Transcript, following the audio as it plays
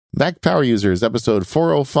Mac Power Users, episode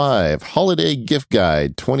 405, Holiday Gift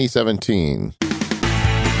Guide 2017.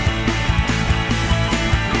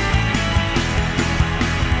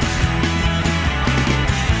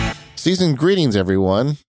 Season greetings,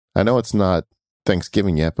 everyone. I know it's not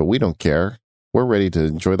Thanksgiving yet, but we don't care. We're ready to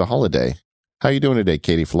enjoy the holiday. How are you doing today,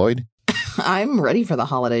 Katie Floyd? I'm ready for the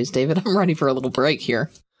holidays, David. I'm ready for a little break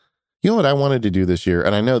here. You know what I wanted to do this year,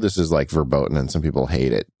 and I know this is like verboten and some people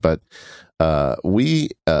hate it, but we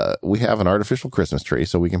have an artificial Christmas tree,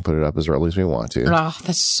 so we can put it up as early as we want to. Oh,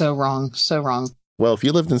 that's so wrong. So wrong. Well, if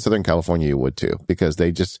you lived in Southern California, you would too, because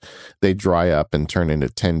they dry up and turn into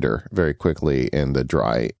tinder very quickly in the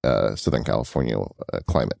dry Southern California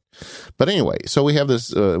climate. But anyway, so we have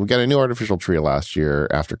this, we got a new artificial tree last year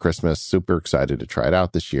after Christmas. Super excited to try it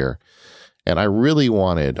out this year. And I really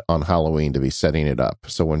wanted on Halloween to be setting it up.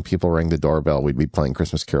 So when people ring the doorbell, we'd be playing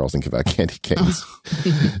Christmas carols and give out candy canes.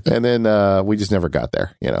 And then we just never got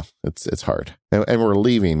there. You know, it's hard. And we're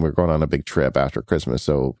leaving. We're going on a big trip after Christmas.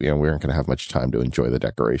 So, you know, we aren't going to have much time to enjoy the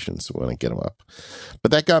decorations. So we want to get them up. But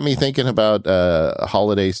that got me thinking about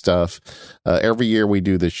holiday stuff. Every year we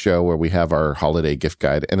do this show where we have our holiday gift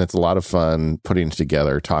guide. And it's a lot of fun putting it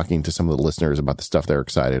together, talking to some of the listeners about the stuff they're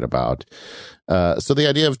excited about. So the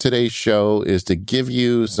idea of today's show is to give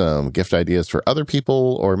you some gift ideas for other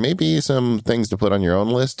people, or maybe some things to put on your own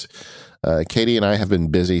list. Katie and I have been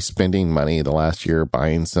busy spending money the last year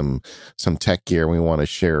buying some tech gear. We want to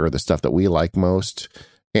share the stuff that we like most.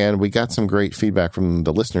 And we got some great feedback from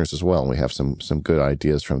the listeners as well. We have some good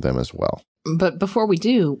ideas from them as well. But before we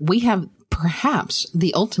do, we have perhaps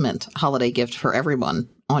the ultimate holiday gift for everyone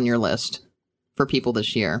on your list for people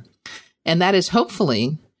this year. And that is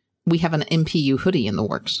hopefully we have an MPU hoodie in the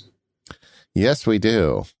works. Yes, we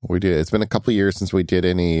do. We do. It's been a couple of years since we did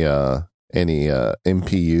any MPU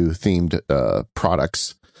themed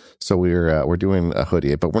products. So we're doing a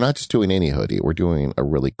hoodie, but we're not just doing any hoodie. We're doing a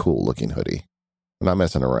really cool looking hoodie. We're not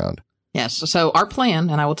messing around. Yes. So our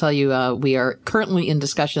plan, and I will tell you, we are currently in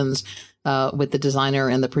discussions with the designer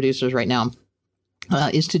and the producers right now,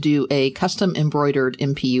 is to do a custom embroidered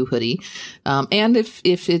MPU hoodie. And if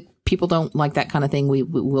people don't like that kind of thing, we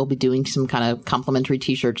will be doing some kind of complimentary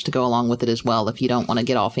t-shirts to go along with it as well, if you don't want to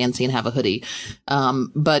get all fancy and have a hoodie.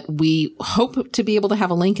 But we hope to be able to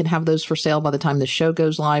have a link and have those for sale by the time the show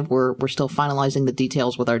goes live. We're still finalizing the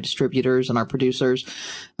details with our distributors and our producers.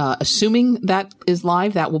 Assuming that is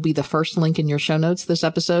live, that will be the first link in your show notes this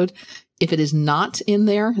episode. If it is not in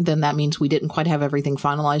there, then that means we didn't quite have everything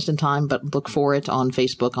finalized in time, but look for it on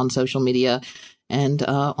Facebook, on social media, and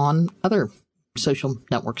on other social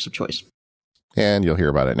networks of choice. And you'll hear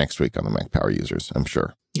about it next week on the Mac Power Users, I'm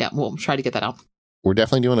sure. Yeah, we'll try to get that out. We're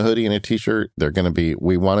definitely doing a hoodie and a t-shirt. They're going to be,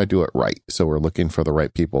 we want to do it right. So we're looking for the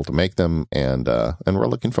right people to make them, and we're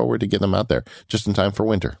looking forward to getting them out there just in time for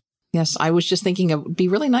winter. Yes, I was just thinking it would be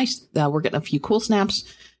really nice. We're getting a few cool snaps,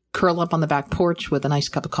 curl up on the back porch with a nice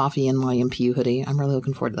cup of coffee in my MPU hoodie. I'm really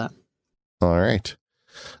looking forward to that. All right.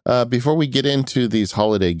 Before we get into these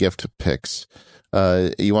holiday gift picks,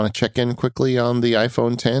 you want to check in quickly on the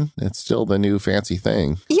iPhone 10? It's still the new fancy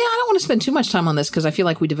thing. Yeah, I don't want to spend too much time on this because I feel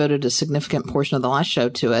like we devoted a significant portion of the last show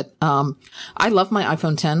to it. I love my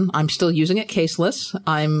iPhone 10. I'm still using it caseless.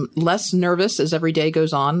 I'm less nervous as every day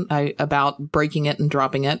goes on about breaking it and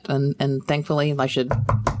dropping it. And thankfully, I should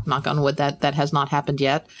knock on wood that has not happened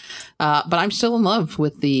yet. But I'm still in love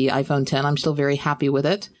with the iPhone 10. I'm still very happy with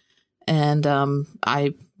it. And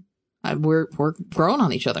we're growing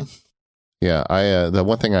on each other. Yeah, the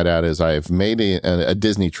one thing I'd add is I've made a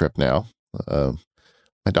Disney trip now.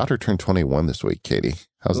 My daughter turned 21 this week, Katie.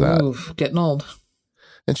 How's that? Oof, getting old.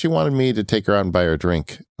 And she wanted me to take her out and buy her a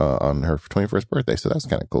drink on her 21st birthday, so that's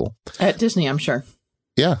kind of cool. At Disney, I'm sure.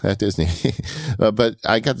 Yeah, at Disney. But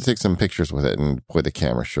I got to take some pictures with it, and boy, the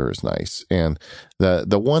camera sure is nice. And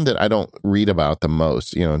the one that I don't read about the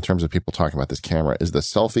most, you know, in terms of people talking about this camera, is the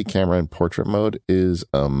selfie camera in portrait mode is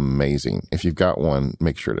amazing. If you've got one,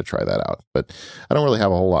 make sure to try that out. But I don't really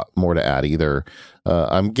have a whole lot more to add either.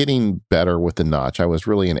 I'm getting better with the notch. I was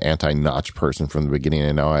really an anti-notch person from the beginning,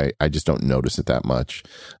 and now I just don't notice it that much.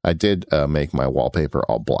 I did make my wallpaper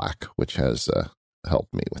all black, which has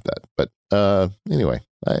helped me with that. But anyway,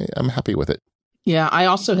 I'm happy with it. Yeah, I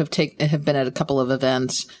also have been at a couple of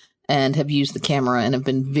events and have used the camera and have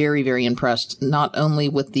been very, very impressed, not only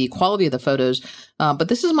with the quality of the photos, but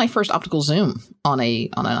this is my first optical zoom on an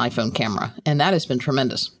iPhone camera, and that has been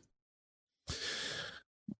tremendous.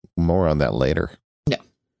 More on that later. Yeah.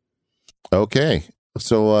 Okay.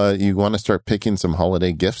 So you want to start picking some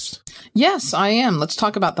holiday gifts? Yes, I am. Let's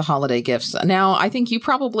talk about the holiday gifts. Now, I think you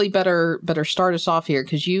probably better start us off here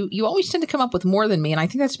because you always tend to come up with more than me, and I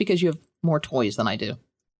think that's because you have more toys than I do.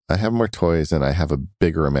 I have more toys and I have a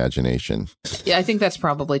bigger imagination. Yeah, I think that's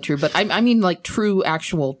probably true. But I mean like true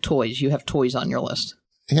actual toys. You have toys on your list.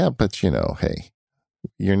 Yeah, but hey,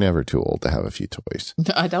 you're never too old to have a few toys.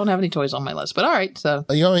 I don't have any toys on my list, but all right. So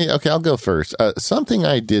okay, I'll go first. Something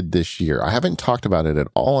I did this year, I haven't talked about it at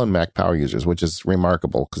all on Mac Power Users, which is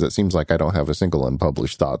remarkable because it seems like I don't have a single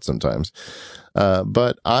unpublished thought sometimes.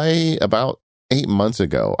 But about 8 months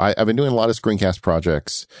ago, I've been doing a lot of screencast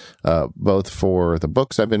projects, both for the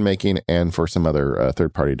books I've been making and for some other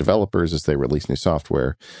third-party developers as they release new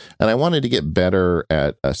software. And I wanted to get better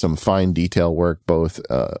at some fine detail work, both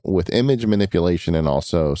with image manipulation and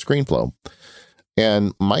also ScreenFlow.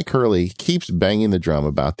 And Mike Hurley keeps banging the drum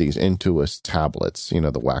about these Intuos tablets, the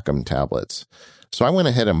Wacom tablets. So I went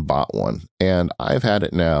ahead and bought one, and I've had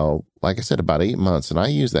it now, like I said, about 8 months, and I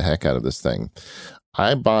use the heck out of this thing.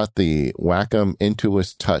 I bought the Wacom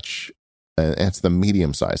Intuos Touch, and it's the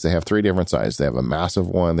medium size. They have 3 different sizes. They have a massive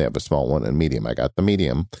one, they have a small one, and medium. I got the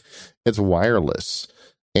medium. It's wireless,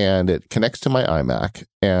 and it connects to my iMac,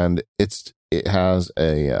 and it has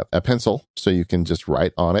a pencil, so you can just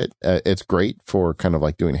write on it. It's great for kind of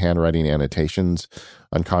like doing handwriting annotations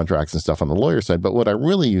on contracts and stuff on the lawyer side. But what I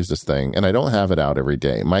really use this thing, and I don't have it out every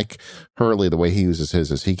day. Mike Hurley, the way he uses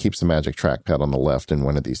his is he keeps the Magic Trackpad on the left and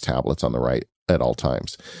one of these tablets on the right at all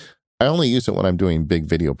times. I only use it when I'm doing big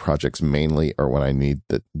video projects mainly, or when I need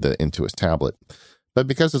the Intuos tablet. But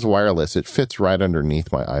because it's wireless, it fits right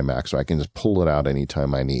underneath my iMac, so I can just pull it out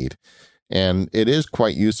anytime I need. And it is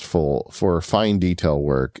quite useful for fine detail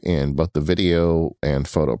work in both the video and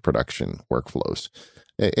photo production workflows.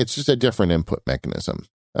 It's just a different input mechanism.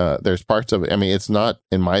 There's parts of it. I mean, it's not,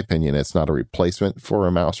 in my opinion, it's not a replacement for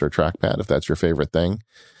a mouse or a trackpad, if that's your favorite thing.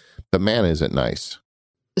 But man, is it nice.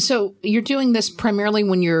 So you're doing this primarily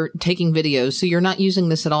when you're taking videos. So you're not using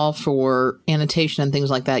this at all for annotation and things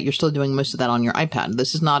like that. You're still doing most of that on your iPad.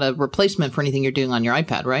 This is not a replacement for anything you're doing on your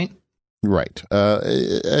iPad, right? Right.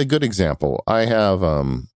 A good example. I have,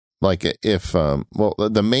 the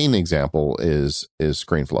main example is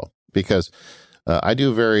ScreenFlow, because I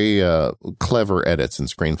do very clever edits in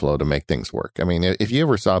ScreenFlow to make things work. I mean, if you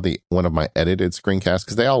ever saw one of my edited screencasts,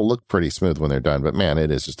 because they all look pretty smooth when they're done, but man,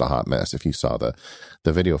 it is just a hot mess if you saw the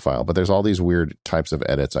video file. But there's all these weird types of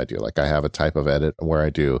edits I do. Like I have a type of edit where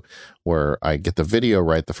I get the video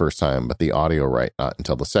right the first time, but the audio right not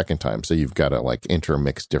until the second time. So you've got to like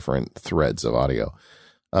intermix different threads of audio.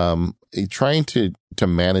 Trying to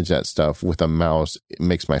manage that stuff with a mouse, it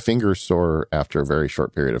makes my fingers sore after a very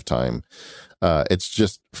short period of time. It's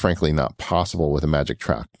just frankly not possible with a Magic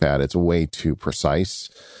Trackpad. It's way too precise.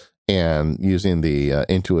 And using the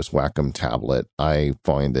Intuos Wacom tablet, I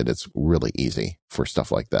find that it's really easy for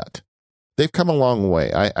stuff like that. They've come a long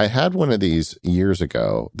way. I had one of these years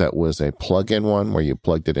ago that was a plug-in one where you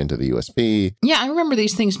plugged it into the USB. Yeah, I remember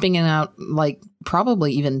these things being out like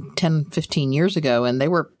probably even 10, 15 years ago, and they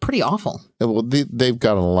were pretty awful. Well, they've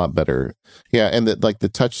gotten a lot better. Yeah, and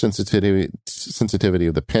the touch sensitivity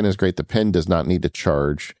of the pen is great. The pen does not need to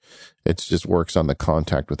charge. It just works on the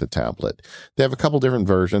contact with the tablet. They have a couple different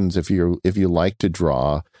versions. If you like to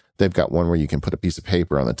draw, they've got one where you can put a piece of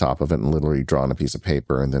paper on the top of it and literally draw on a piece of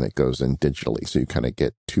paper, and then it goes in digitally. So you kind of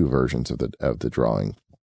get 2 versions of the drawing.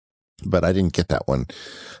 But I didn't get that one.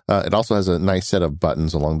 It also has a nice set of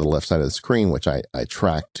buttons along the left side of the screen, which I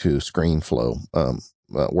track to ScreenFlow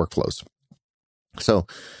workflows. So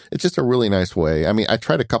it's just a really nice way. I mean, I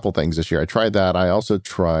tried a couple things this year. I tried that. I also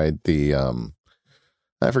tried the,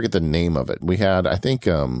 I forget the name of it. We had, I think,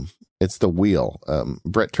 it's the wheel.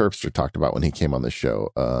 Brett Terpster talked about when he came on the show.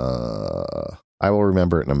 I will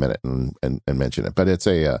remember it in a minute and mention it. But it's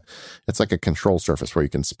like a control surface where you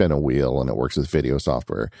can spin a wheel and it works with video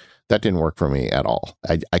software. That didn't work for me at all.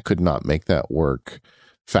 I could not make that work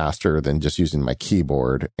faster than just using my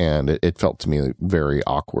keyboard, and it felt to me very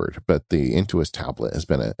awkward. But the Intuos tablet has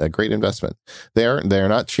been a great investment. They are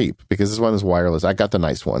not cheap, because this one is wireless. I got the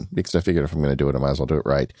nice one because I figured if I'm going to do it, I might as well do it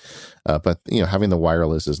right. But having the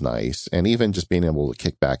wireless is nice, and even just being able to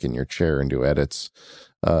kick back in your chair and do edits,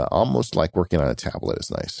 almost like working on a tablet,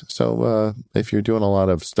 is nice. So if you're doing a lot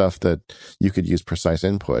of stuff that you could use precise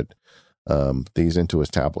input, these Intuos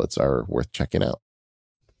tablets are worth checking out.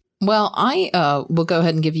 Well, I will go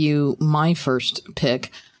ahead and give you my first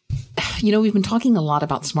pick. We've been talking a lot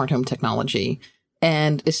about smart home technology,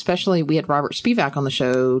 and especially we had Robert Spivak on the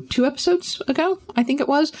show 2 episodes ago, I think it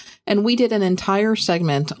was, and we did an entire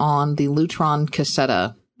segment on the Lutron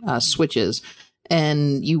Cassetta switches.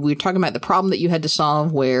 And we were talking about the problem that you had to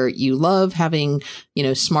solve, where you love having,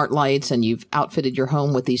 smart lights, and you've outfitted your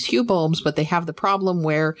home with these Hue bulbs, but they have the problem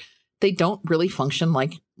where they don't really function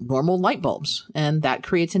like normal light bulbs. And that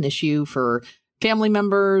creates an issue for family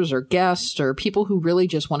members or guests or people who really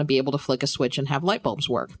just want to be able to flick a switch and have light bulbs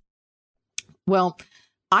work. Well,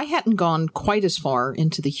 I hadn't gone quite as far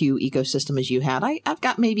into the Hue ecosystem as you had. I've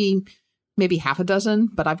got maybe half a dozen,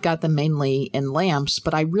 but I've got them mainly in lamps.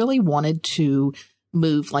 But I really wanted to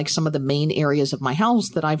move like some of the main areas of my house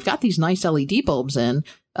that I've got these nice LED bulbs in,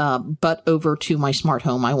 but over to my smart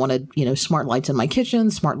home. I wanted, smart lights in my kitchen,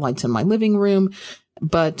 smart lights in my living room.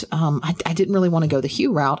 But I didn't really want to go the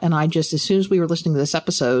Hue route. And I just, as soon as we were listening to this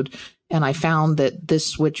episode, and I found that this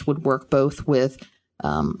switch would work both with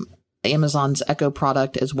Amazon's Echo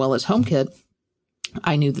product as well as HomeKit,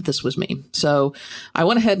 I knew that this was me. So I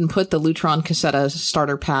went ahead and put the Lutron Cassetta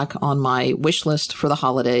starter pack on my wish list for the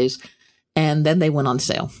holidays. And then they went on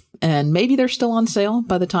sale. And maybe they're still on sale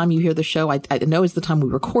by the time you hear the show. I know it's the time we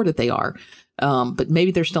record it, they are. But maybe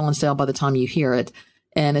they're still on sale by the time you hear it.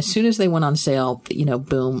 And as soon as they went on sale,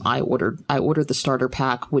 boom, I ordered the starter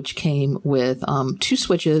pack, which came with 2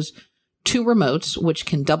 switches, 2 remotes, which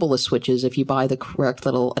can double as switches if you buy the correct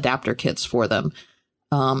little adapter kits for them,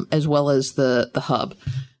 as well as the hub.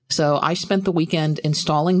 So I spent the weekend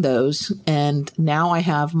installing those, and now I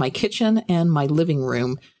have my kitchen and my living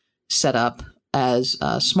room set up as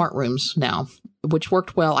smart rooms now, which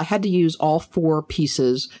worked well. I had to use all 4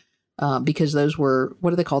 pieces because those were,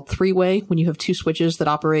 what are they called? 3-way, when you have 2 switches that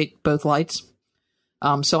operate both lights.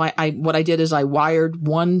 So what I did is I wired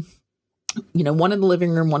one in the living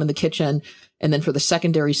room, one in the kitchen. And then for the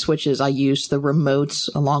secondary switches, I used the remotes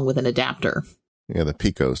along with an adapter. Yeah, the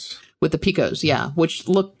Picos. With the Picos, yeah, which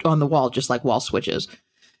looked on the wall just like wall switches.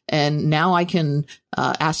 And now I can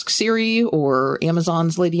ask Siri or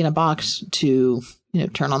Amazon's Lady in a Box to,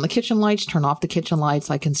 turn on the kitchen lights, turn off the kitchen lights.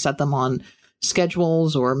 I can set them on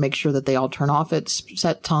schedules or make sure that they all turn off at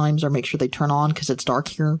set times, or make sure they turn on because it's dark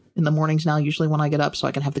here in the mornings now, usually when I get up, so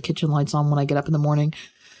I can have the kitchen lights on when I get up in the morning.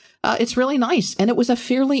 It's really nice. And it was a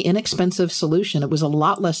fairly inexpensive solution. It was a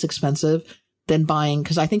lot less expensive than buying,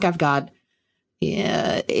 because I think I've got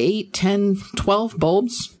 8, 10, 12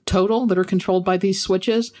 bulbs total that are controlled by these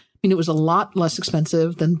switches. I mean, it was a lot less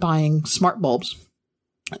expensive than buying smart bulbs.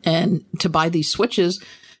 And to buy these switches,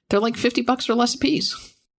 they're like $50 or less a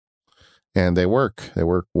piece. And they work. They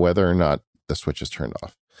work whether or not the switch is turned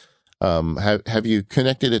off. Have you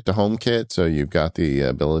connected it to HomeKit? So you've got the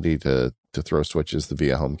ability to throw switches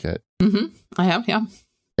via HomeKit? Mm-hmm. I have, yeah.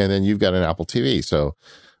 And then you've got an Apple TV. So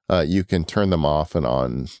you can turn them off and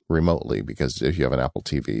on remotely, because if you have an Apple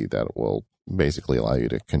TV, that will basically allow you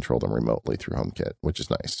to control them remotely through HomeKit, which is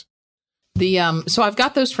nice. So I've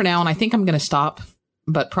got those for now, and I think I'm going to stop,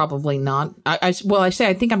 but probably not. I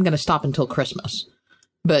think I'm going to stop until Christmas,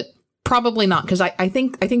 but probably not, because I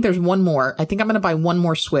think there's one more. I think I'm going to buy one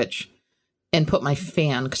more switch and put my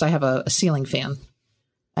fan, because I have a ceiling fan.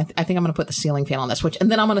 I think I'm going to put the ceiling fan on that switch,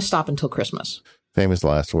 and then I'm going to stop until Christmas. Famous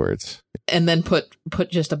last words. And then put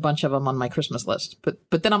just a bunch of them on my Christmas list.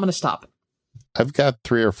 But then I'm going to stop. I've got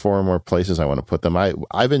 3 or 4 more places I want to put them.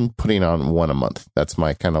 I've been putting on one a month. That's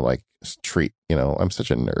my kind of like treat. I'm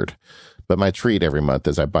such a nerd. But my treat every month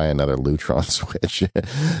is I buy another Lutron switch.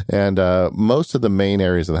 And most of the main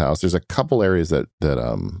areas of the house, there's a couple areas that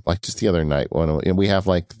like just the other night, when we have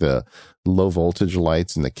like the low voltage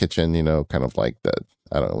lights in the kitchen, kind of like the,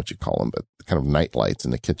 I don't know what you call them, but kind of night lights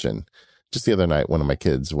in the kitchen. Just the other night, one of my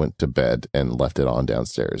kids went to bed and left it on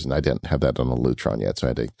downstairs, and I didn't have that on the Lutron yet. So I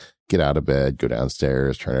had to get out of bed, go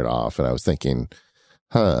downstairs, turn it off. And I was thinking,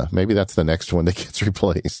 maybe that's the next one that gets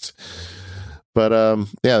replaced. But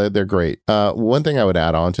yeah, they're great. One thing I would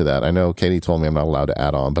add on to that, I know Katie told me I'm not allowed to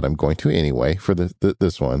add on, but I'm going to anyway for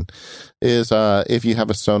this one, is if you have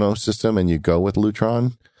a Sonos system and you go with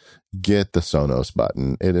Lutron, get the Sonos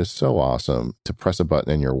button. It is so awesome to press a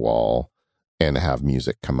button in your wall and have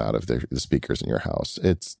music come out of the speakers in your house.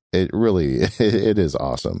 It really is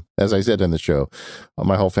awesome. As I said in the show,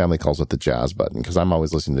 my whole family calls it the jazz button, because I'm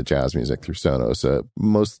always listening to jazz music through Sonos.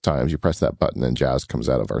 Most times you press that button and jazz comes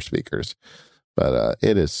out of our speakers. But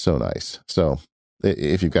it is so nice. So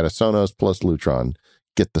if you've got a Sonos plus Lutron,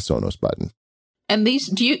 get the Sonos button. And these,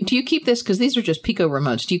 do you keep this, because these are just Pico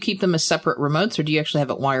remotes, do you keep them as separate remotes, or do you actually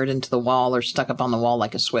have it wired into the wall or stuck up on the wall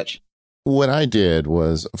like a switch? What I did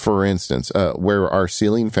was, for instance, where our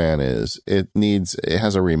ceiling fan is,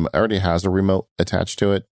 already has a remote attached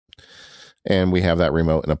to it. And we have that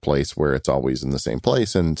remote in a place where it's always in the same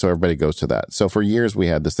place. And so everybody goes to that. So for years, we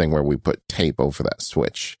had this thing where we put tape over that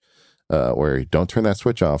switch, where you don't turn that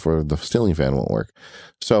switch off or the ceiling fan won't work.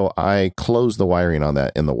 So I closed the wiring on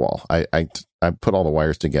that in the wall. I put all the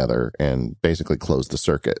wires together and basically closed the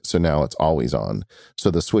circuit. So now it's always on.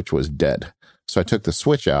 So the switch was dead. So I took the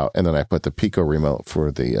switch out, and then I put the Pico remote for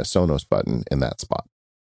the Sonos button in that spot.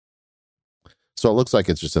 So it looks like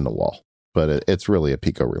it's just in the wall, but it's really a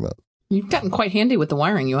Pico remote. You've gotten quite handy with the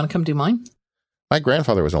wiring. You want to come do mine? My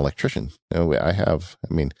grandfather was an electrician.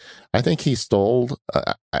 I think he stole,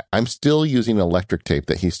 I'm still using electric tape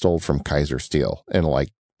that he stole from Kaiser Steel in like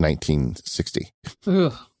 1960.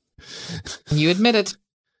 Ugh. You admit it.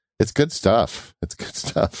 It's good stuff.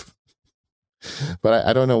 But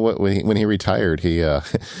I don't know what, when he retired, he's a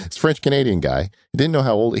French-Canadian guy. He didn't know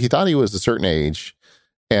how old, he thought he was a certain age.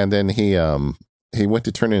 And then he went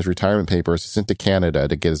to turn in his retirement papers, sent to Canada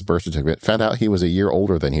to get his birth certificate, found out he was a year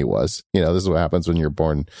older than he was. This is what happens when you're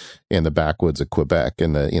born in the backwoods of Quebec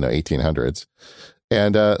in the, 1800s.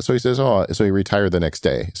 And so he says, so he retired the next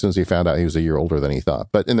day as soon as he found out he was a year older than he thought.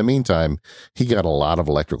 But in the meantime, he got a lot of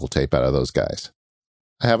electrical tape out of those guys.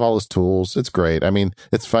 I have all his tools. It's great. I mean,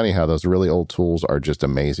 it's funny how those really old tools are just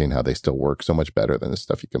amazing, how they still work so much better than the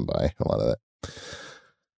stuff you can buy. A lot of that.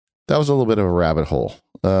 That was a little bit of a rabbit hole.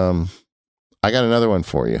 I got another one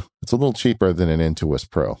for you. It's a little cheaper than an Intuos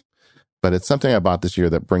Pro, but it's something I bought this year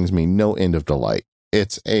that brings me no end of delight.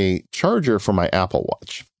 It's a charger for my Apple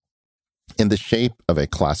Watch in the shape of a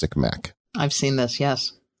classic Mac. I've seen this,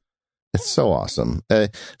 yes. It's so awesome.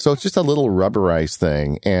 So it's just a little rubberized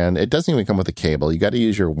thing, and it doesn't even come with a cable. You got to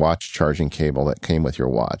use your watch charging cable that came with your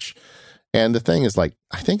watch. And the thing is I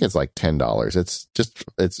think it's like $10. It's just,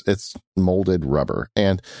 it's molded rubber.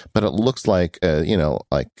 But it looks like,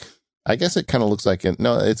 I guess it kind of looks like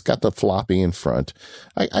it's got the floppy in front.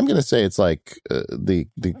 I'm going to say it's like the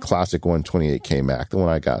classic 128K Mac, the one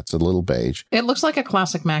I got. It's a little beige. It looks like a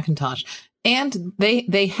classic Macintosh. And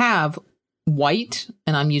they have white,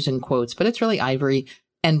 and I'm using quotes, but it's really ivory,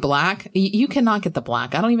 and black. You cannot get the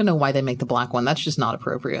black. I don't even know why they make the black one. That's just not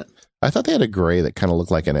appropriate. I thought they had a gray that kind of looked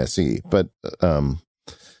like an SE, but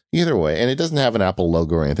either way, and it doesn't have an Apple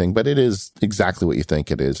logo or anything, but it is exactly what you think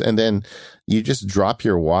it is. And then you just drop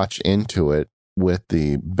your watch into it with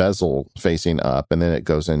the bezel facing up, and then it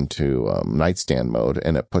goes into nightstand mode,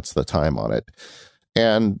 and it puts the time on it.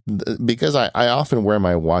 And because I often wear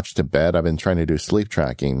my watch to bed, I've been trying to do sleep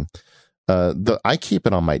tracking. I keep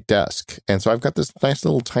it on my desk. And so I've got this nice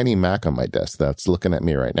little tiny Mac on my desk that's looking at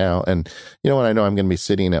me right now. And, when I know I'm going to be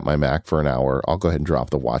sitting at my Mac for an hour, I'll go ahead and drop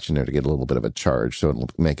the watch in there to get a little bit of a charge so it'll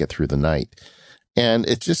make it through the night. And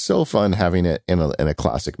it's just so fun having it in a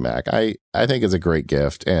classic Mac. I think it's a great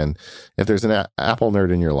gift. And if there's an Apple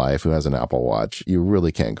nerd in your life who has an Apple Watch, you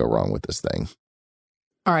really can't go wrong with this thing.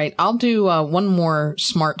 All right, I'll do one more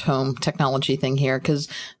smart home technology thing here, because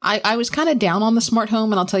I was kind of down on the smart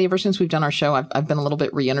home, and I'll tell you, ever since we've done our show, I've been a little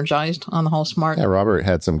bit re-energized on the whole smart. Yeah, Robert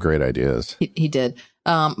had some great ideas. He did.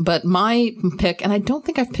 But my pick, and I don't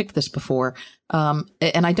think I've picked this before, and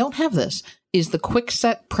I don't have this, is the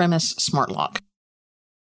QuickSet Premise Smart Lock.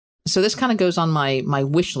 So this kind of goes on my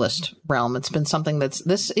wish list realm. It's been something I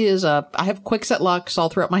have QuickSet locks all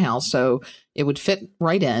throughout my house, so it would fit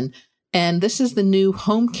right in. And this is the new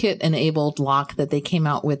HomeKit enabled lock that they came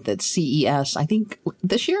out with at CES, I think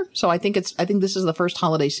this year. So I think this is the first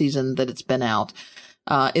holiday season that it's been out.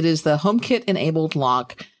 It is the HomeKit enabled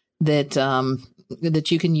lock that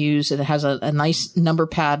you can use. It has a nice number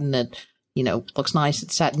pad, and it, looks nice.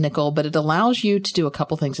 It's satin nickel, but it allows you to do a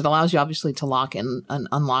couple things. It allows you obviously to lock and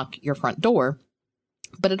unlock your front door,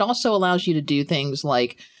 but it also allows you to do things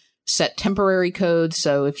like set temporary codes.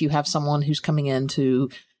 So if you have someone who's coming in to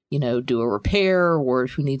do a repair, or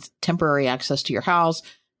who needs temporary access to your house,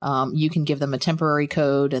 you can give them a temporary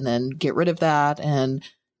code and then get rid of that. And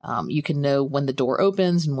you can know when the door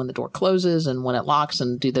opens and when the door closes and when it locks,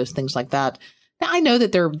 and do those things like that. Now, I know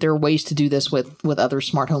that there are ways to do this with other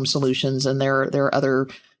smart home solutions, and there are other,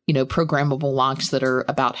 programmable locks that are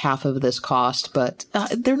about half of this cost, but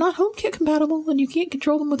they're not HomeKit compatible, and you can't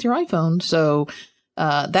control them with your iPhone. So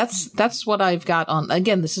that's what I've got on.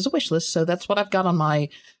 Again, this is a wish list, so that's what I've got on my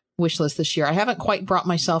wish list this year. I haven't quite brought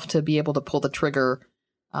myself to be able to pull the trigger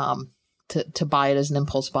to buy it as an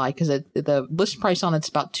impulse buy, because the list price on it's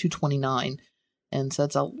about $229, and so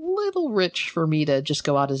it's a little rich for me to just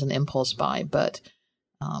go out as an impulse buy. But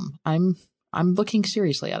I'm looking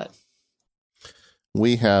seriously at it.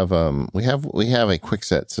 We have a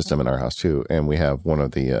QuickSet system in our house too, and we have one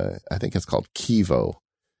of the I think it's called Kivo,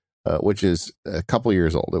 which is a couple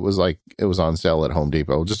years old. It was on sale at Home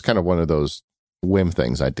Depot, just kind of one of those whim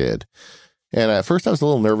things I did. And at first I was a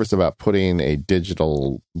little nervous about putting a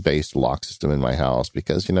digital based lock system in my house,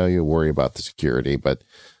 because, you worry about the security, but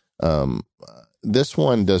this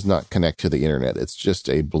one does not connect to the internet. It's just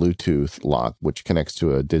a Bluetooth lock, which connects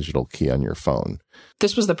to a digital key on your phone.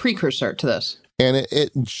 This was the precursor to this. And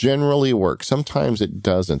it generally works. Sometimes it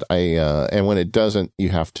doesn't. And when it doesn't, you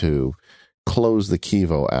have to close the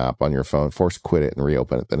Kivo app on your phone, force quit it and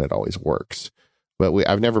reopen it. Then it always works. but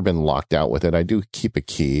I've never been locked out with it. I do keep a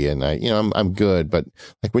key, and I'm good. But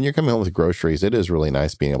like when you're coming home with groceries, it is really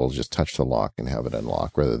nice being able to just touch the lock and have it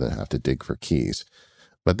unlock rather than have to dig for keys.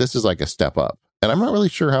 But this is like a step up, and I'm not really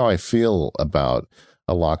sure how I feel about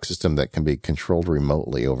a lock system that can be controlled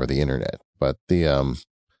remotely over the internet. But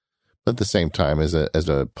at the same time, as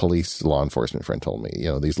a police law enforcement friend told me,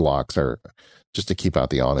 these locks are just to keep out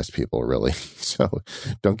the honest people, really. So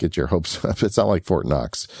don't get your hopes up. It's not like Fort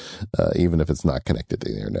Knox, even if it's not connected to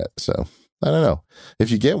the internet. So I don't know.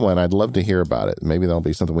 If you get one, I'd love to hear about it. Maybe that'll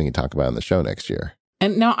be something we can talk about in the show next year.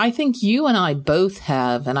 And now I think you and I both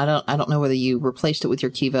have, and I don't know whether you replaced it with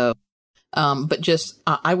your Kivo, but just,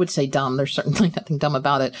 I would say dumb. There's certainly nothing dumb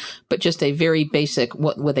about it, but just a very basic,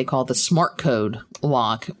 what they call the smart code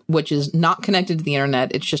lock, which is not connected to the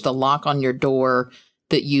internet. It's just a lock on your door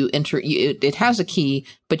that you enter. It has a key,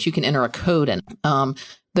 but you can enter a code in.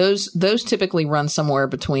 Those typically run somewhere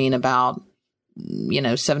between about,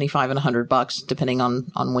 $75 and $100, depending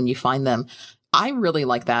on when you find them. I really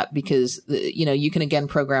like that because, you can again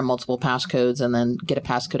program multiple passcodes and then get a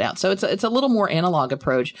passcode out. So it's a little more analog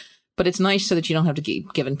approach. But it's nice so that you don't have to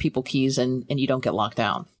keep giving people keys and you don't get locked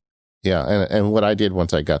out. Yeah. And what I did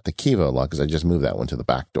once I got the Kivo lock is I just moved that one to the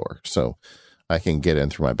back door. So I can get in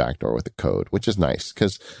through my back door with the code, which is nice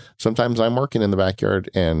because sometimes I'm working in the backyard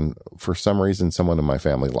and for some reason, someone in my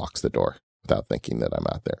family locks the door without thinking that I'm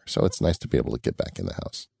out there. So it's nice to be able to get back in the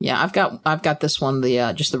house. Yeah. I've got this one,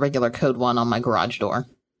 just the regular code one on my garage door,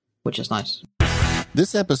 which is nice.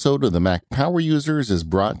 This episode of the Mac Power Users is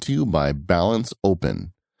brought to you by Balance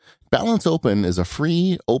Open. Balance Open is a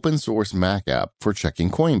free open source Mac app for checking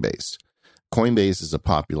Coinbase. Coinbase is a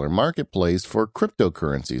popular marketplace for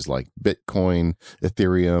cryptocurrencies like Bitcoin,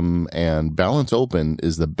 Ethereum, and Balance Open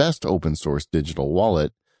is the best open source digital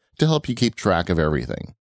wallet to help you keep track of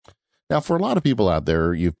everything. Now, for a lot of people out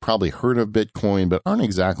there, you've probably heard of Bitcoin, but aren't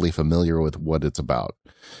exactly familiar with what it's about.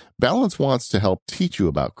 Balance wants to help teach you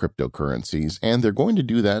about cryptocurrencies, and they're going to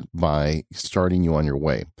do that by starting you on your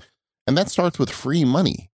way. And that starts with free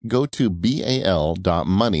money. Go to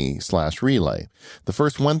bal.money/relay. The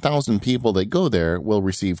first 1,000 people that go there will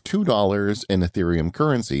receive $2 in Ethereum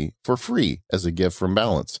currency for free as a gift from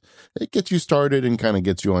Balance. It gets you started and kind of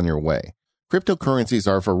gets you on your way. Cryptocurrencies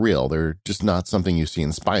are for real. They're just not something you see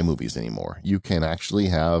in spy movies anymore. You can actually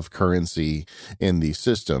have currency in these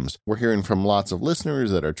systems. We're hearing from lots of listeners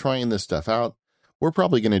that are trying this stuff out. We're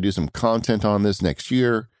probably going to do some content on this next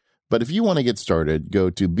year. But if you want to get started, go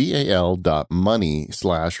to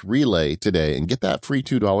bal.money/relay today and get that free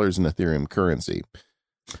 $2 in Ethereum currency.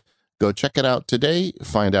 Go check it out today,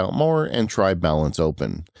 find out more, and try Balance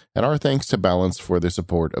Open. And our thanks to Balance for their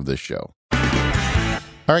support of this show.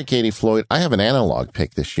 All right, Katie Floyd, I have an analog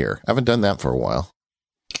pick this year. I haven't done that for a while.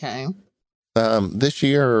 Okay. This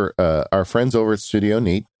year, our friends over at Studio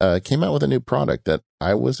Neat came out with a new product that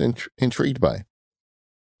I was intrigued by.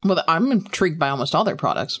 Well, I'm intrigued by almost all their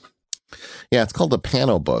products. Yeah, it's called the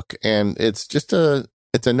Pano Book, and it's just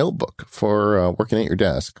it's a notebook for working at your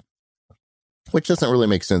desk, which doesn't really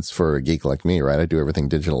make sense for a geek like me, right? I do everything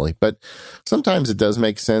digitally, but sometimes it does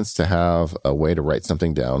make sense to have a way to write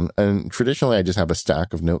something down. And traditionally, I just have a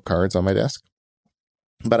stack of note cards on my desk.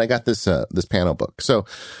 But I got this Pano Book. So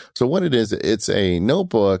what it is, it's a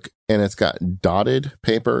notebook and it's got dotted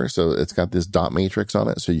paper. So it's got this dot matrix on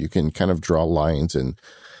it. So you can kind of draw lines and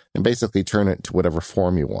basically turn it to whatever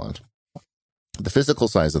form you want. The physical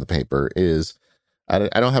size of the paper is, I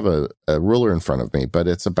don't have a ruler in front of me, but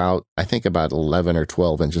it's about 11 or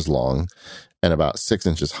 12 inches long and about 6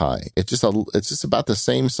 inches high. It's just about the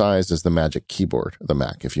same size as the Magic Keyboard, the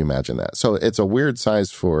Mac, if you imagine that. So it's a weird size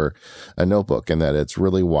for a notebook in that it's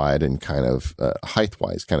really wide and kind of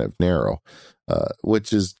height-wise, kind of narrow,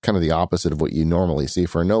 which is kind of the opposite of what you normally see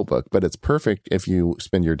for a notebook. But it's perfect if you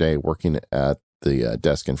spend your day working at the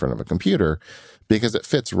desk in front of a computer because it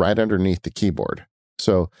fits right underneath the keyboard.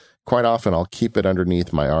 So quite often I'll keep it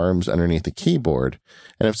underneath my arms, underneath the keyboard.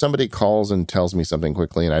 And if somebody calls and tells me something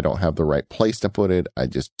quickly and I don't have the right place to put it, I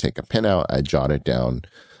just take a pen out, I jot it down.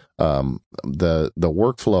 The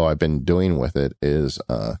workflow I've been doing with it is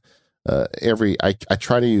I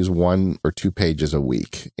try to use 1 or 2 pages a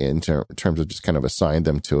week in terms of just kind of assign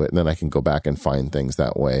them to it. And then I can go back and find things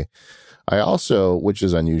that way. I also, which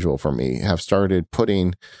is unusual for me, have started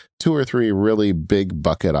putting 2 or 3 really big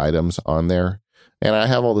bucket items on there. And I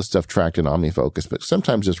have all this stuff tracked in OmniFocus, but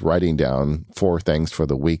sometimes just writing down 4 things for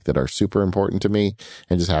the week that are super important to me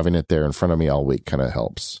and just having it there in front of me all week kind of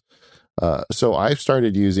helps. So I've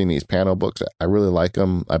started using these Pano books. I really like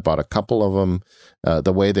them. I bought a couple of them.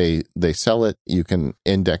 The way they sell it, you can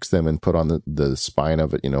index them and put on the spine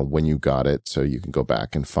of it, when you got it. So you can go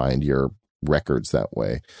back and find your records that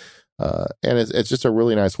way. And it's just a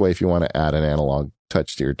really nice way if you want to add an analog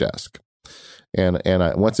touch to your desk. And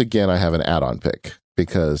once again, I have an add-on pick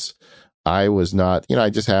because I was not, I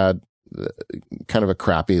just had kind of a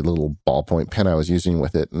crappy little ballpoint pen I was using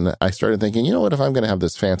with it. And I started thinking, what, if I'm going to have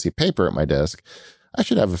this fancy paper at my desk, I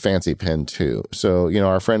should have a fancy pen too. So,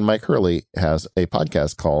 our friend Mike Hurley has a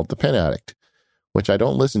podcast called The Pen Addict, which I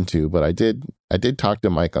don't listen to, but I did talk to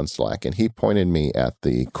Mike on Slack, and he pointed me at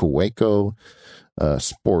the Kaweco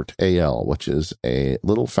Sport AL, which is a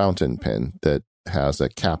little fountain pen that has a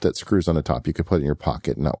cap that screws on the top. You could put it in your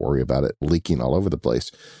pocket and not worry about it leaking all over the place.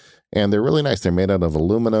 And they're really nice. They're made out of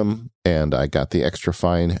aluminum, and I got the extra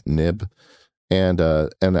fine nib. And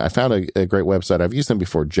I found a great website. I've used them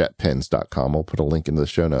before, jetpens.com. We'll put a link in the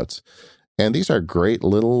show notes. And these are great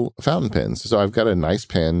little fountain pens. So I've got a nice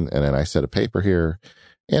pen and a nice set of paper here,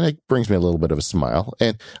 and it brings me a little bit of a smile.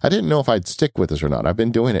 And I didn't know if I'd stick with this or not. I've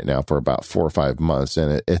been doing it now for about 4 or 5 months,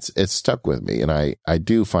 and it's stuck with me. And I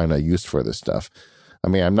do find a use for this stuff. I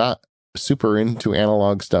mean, I'm not super into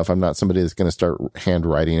analog stuff. I'm not somebody that's going to start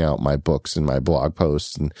handwriting out my books and my blog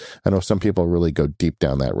posts. And I know some people really go deep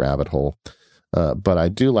down that rabbit hole. But I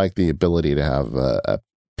do like the ability to have a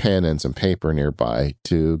pen and some paper nearby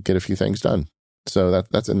to get a few things done. So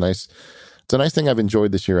it's a nice thing I've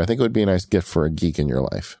enjoyed this year. I think it would be a nice gift for a geek in your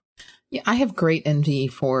life. Yeah, I have great envy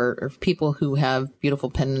for people who have beautiful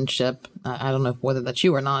penmanship. I don't know whether that's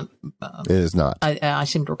you or not. It is not. I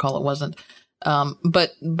seem to recall it wasn't.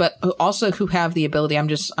 But also who have the ability. I'm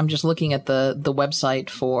just looking at the website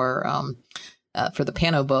for the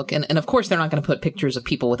Pano book. And of course, they're not going to put pictures of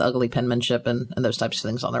people with ugly penmanship and those types of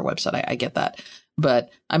things on their website. I get that. But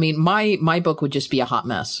I mean, my book would just be a hot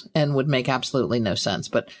mess and would make absolutely no sense.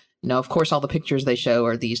 But, of course, all the pictures they show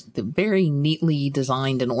are the very neatly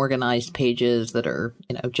designed and organized pages that are,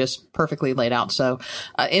 just perfectly laid out. So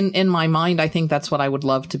in my mind, I think that's what I would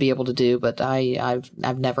love to be able to do. But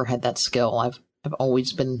I've never had that skill. I've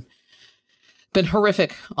always been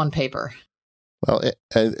horrific on paper. Well,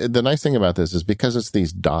 the nice thing about this is because it's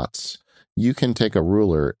these dots, you can take a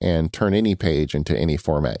ruler and turn any page into any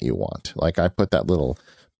format you want. Like I put that little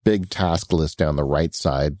big task list down the right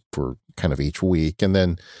side for kind of each week. And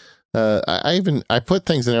then I put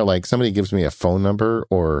things in there like somebody gives me a phone number,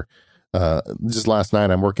 or just last night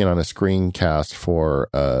I'm working on a screencast for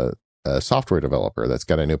a software developer that's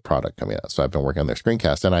got a new product coming out. So I've been working on their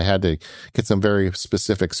screencast, and I had to get some very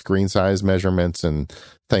specific screen size measurements and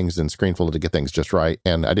things in ScreenFull to get things just right.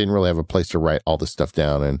 And I didn't really have a place to write all this stuff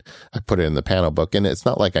down, and I put it in the Pano book. And it's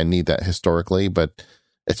not like I need that historically, but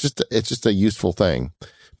it's just a useful thing.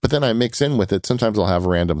 But then I mix in with it. Sometimes I'll have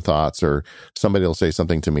random thoughts, or somebody will say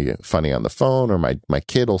something to me funny on the phone, or my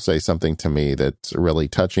kid will say something to me that's really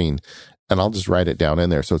touching, and I'll just write it down in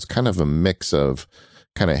there. So it's kind of a mix of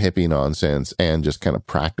kind of hippie nonsense and just kind of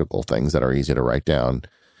practical things that are easy to write down.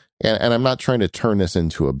 And I'm not trying to turn this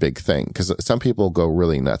into a big thing, because some people go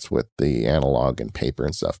really nuts with the analog and paper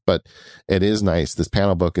and stuff, but it is nice. This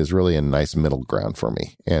Pano book is really a nice middle ground for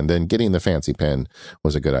me. And then getting the fancy pen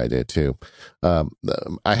was a good idea too.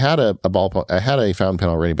 I had a fountain pen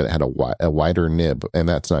already, but it had a wider nib, and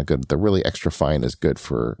that's not good. The really extra fine is good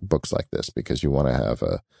for books like this because you want to have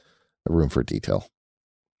a room for detail.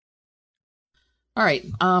 All right.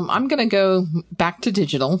 I'm going to go back to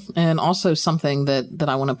digital, and also something that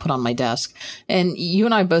I want to put on my desk. And you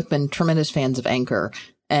and I have both been tremendous fans of Anker,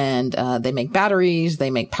 and they make batteries,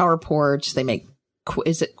 they make power ports, they make,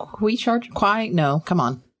 is it Qi charge? Qi? No, come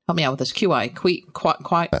on. Help me out with this. Qi.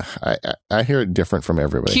 I hear it different from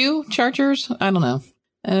everybody. Q chargers? I don't know.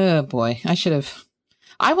 Oh boy.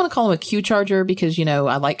 I want to call him a Q charger because,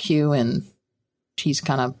 I like Q, and he's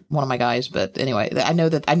kind of one of my guys, but anyway, I know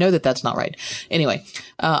that that's not right. Anyway,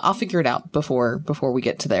 I'll figure it out before we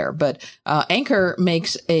get to there. But Anker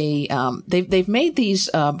makes they've made these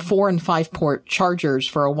 4 and 5 port chargers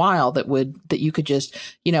for a while that you could just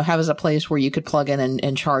have as a place where you could plug in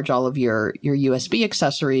and charge all of your USB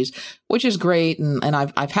accessories, which is great. And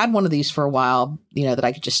I've had one of these for a while, that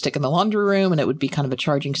I could just stick in the laundry room, and it would be kind of a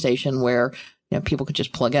charging station where people could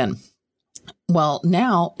just plug in. Well,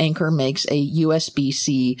 now Anker makes a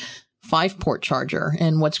USB-C 5-port charger.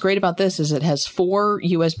 And what's great about this is it has 4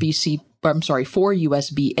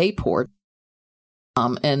 USB-A ports,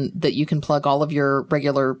 and that you can plug all of your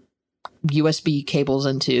regular USB cables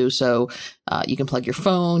into. So you can plug your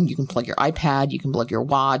phone, you can plug your iPad, you can plug your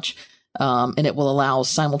watch, and it will allow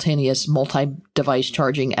simultaneous multi-device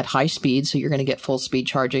charging at high speed. So you're going to get full speed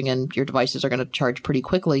charging, and your devices are going to charge pretty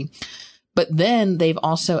quickly. But then they've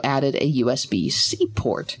also added a USB-C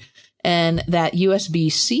port, and that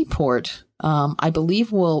USB-C port, I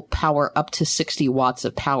believe, will power up to 60 watts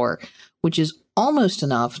of power, which is almost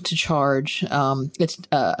enough to charge. It's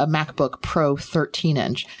a MacBook Pro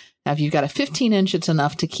 13-inch. Now, if you've got a 15-inch, it's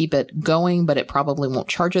enough to keep it going, but it probably won't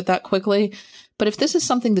charge it that quickly. But if this is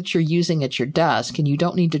something that you're using at your desk and you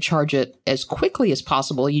don't need to charge it as quickly as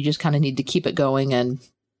possible, you just kind of need to keep it going and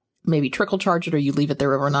maybe trickle charge it, or you leave it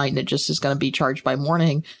there overnight and it just is going to be charged by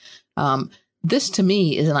morning. This to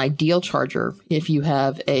me is an ideal charger if you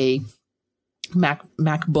have a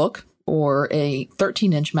MacBook or a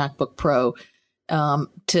 13-inch MacBook Pro,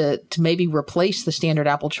 to maybe replace the standard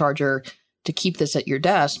Apple charger to keep this at your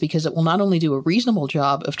desk, because it will not only do a reasonable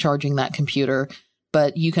job of charging that computer,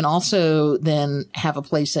 but you can also then have a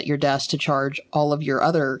place at your desk to charge all of your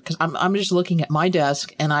other, because I'm just looking at my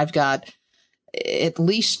desk and I've got at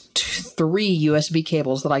least 3 USB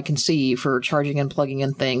cables that I can see for charging and plugging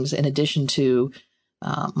in things, in addition to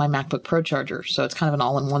my MacBook Pro charger. So it's kind of an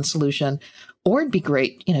all-in-one solution. Or it'd be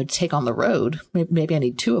great, to take on the road. Maybe I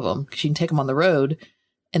need 2 of them, because you can take them on the road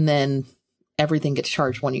and then everything gets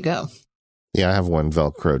charged when you go. Yeah, I have one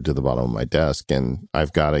Velcroed to the bottom of my desk, and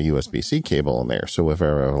I've got a USB-C cable in there. So if I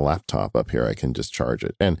have a laptop up here, I can just charge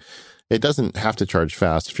it. And it doesn't have to charge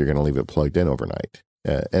fast if you're going to leave it plugged in overnight.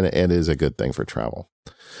 And it is a good thing for travel.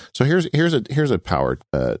 So here's a power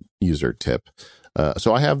user tip.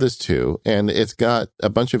 So I have this too, and it's got a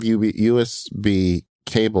bunch of USB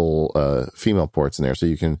cable female ports in there, so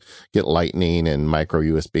you can get Lightning and micro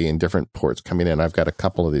USB and different ports coming in. I've got a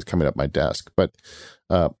couple of these coming up my desk, but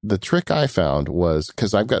the trick I found was,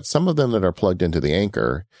 because I've got some of them that are plugged into the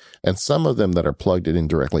Anchor and some of them that are plugged in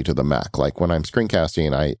directly to the Mac. Like when I'm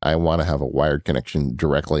screencasting, I want to have a wired connection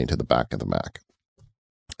directly into the back of the Mac.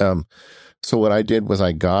 So what I did was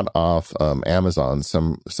I got off Amazon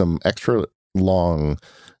some extra long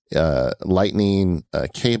Lightning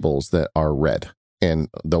cables that are red. And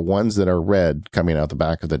the ones that are red coming out the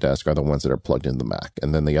back of the desk are the ones that are plugged into the Mac.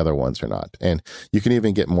 And then the other ones are not. And you can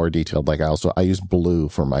even get more detailed. Like I use blue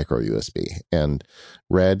for micro USB and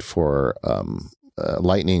red for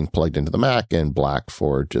Lightning plugged into the Mac, and black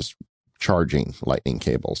for just charging Lightning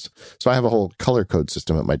cables. So I have a whole color code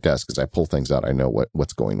system at my desk. As I pull things out, I know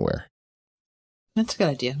what's going where. That's a good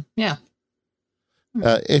idea. Yeah.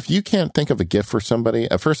 If you can't think of a gift for somebody,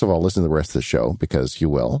 first of all, listen to the rest of the show, because you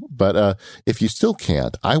will. But if you still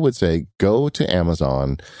can't, I would say go to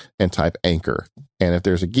Amazon and type Anchor. And if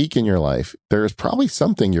there's a geek in your life, there's probably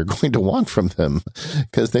something you're going to want from them,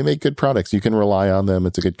 because they make good products. You can rely on them.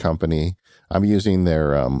 It's a good company. I'm using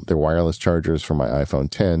their wireless chargers for my iPhone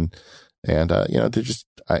 10. And, they're just,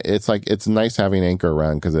 it's nice having Anchor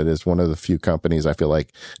around, because it is one of the few companies I feel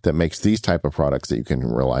like that makes these type of products that you can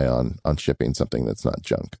rely on shipping something that's not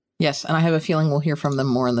junk. Yes. And I have a feeling we'll hear from them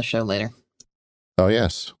more in the show later. Oh,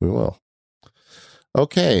 yes, we will.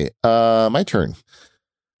 Okay. My turn.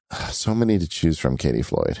 So many to choose from, Katie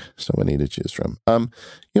Floyd. So many to choose from. You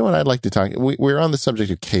know what I'd like to talk, we're on the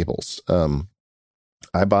subject of cables.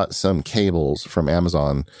 I bought some cables from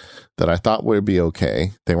Amazon that I thought would be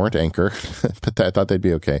okay. They weren't Anchor, but I thought they'd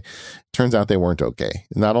be okay. Turns out they weren't okay.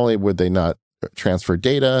 Not only would they not transfer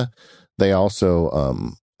data, they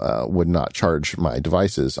also would not charge my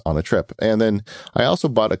devices on a trip. And then I also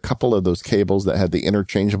bought a couple of those cables that had the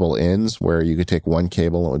interchangeable ends, where you could take one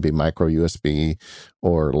cable and it would be micro USB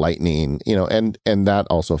or Lightning, and that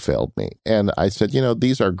also failed me. And I said,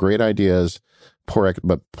 these are great ideas,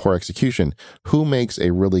 but poor execution. Who makes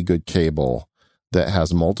a really good cable that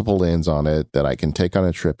has multiple ends on it that I can take on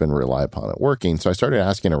a trip and rely upon it working? So I started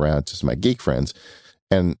asking around to my geek friends,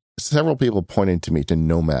 and several people pointed to me to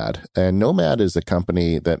Nomad. And Nomad is a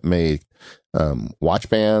company that made watch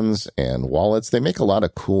bands and wallets. They make a lot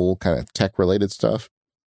of cool kind of tech related stuff.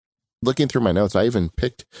 Looking through my notes, I even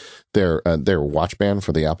picked their watch band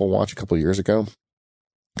for the Apple Watch a couple of years ago,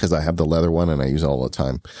 because I have the leather one and I use it all the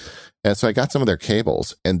time. And so I got some of their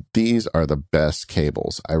cables, and these are the best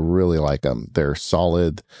cables. I really like them. They're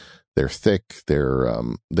solid. They're thick. They're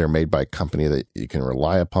made by a company that you can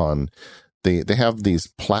rely upon. They have these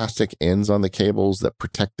plastic ends on the cables that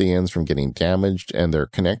protect the ends from getting damaged, and they're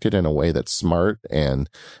connected in a way that's smart, and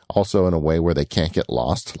also in a way where they can't get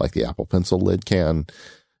lost, like the Apple Pencil lid can.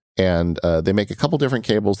 And they make a couple different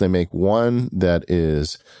cables. They make one that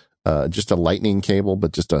is just a Lightning cable,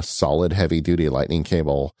 but just a solid heavy-duty Lightning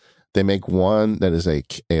cable. They make one that is a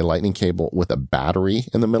Lightning cable with a battery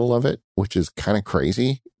in the middle of it, which is kind of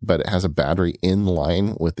crazy, but it has a battery in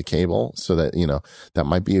line with the cable, so that, that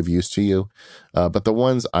might be of use to you. But the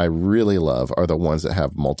ones I really love are the ones that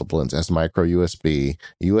have multiple ends, as micro USB,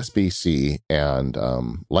 USB-C, and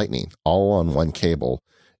Lightning, all on one cable,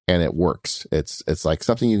 and it works. It's like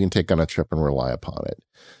something you can take on a trip and rely upon it.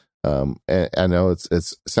 And I know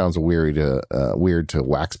it sounds weird to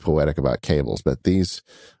wax poetic about cables, but these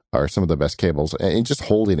are some of the best cables. And just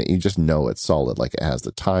holding it, you just know it's solid, like it has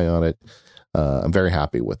the tie on it. I'm very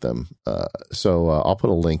happy with them. So I'll put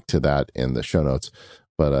a link to that in the show notes.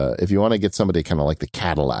 But if you want to get somebody kind of like the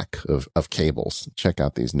Cadillac of cables, check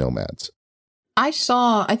out these Nomads. I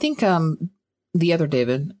think the other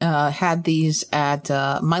David had these at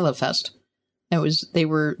Milo Fest. They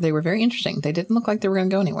were very interesting. They didn't look like they were going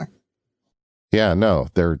to go anywhere. Yeah, no,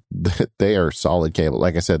 they are solid cable.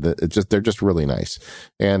 Like I said, they're just really nice.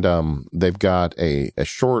 And they've got a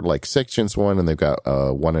short, like 6-inch one, and they've got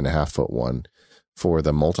a 1.5-foot one for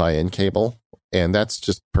the multi-end cable, and that's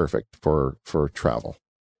just perfect for travel.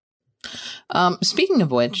 Speaking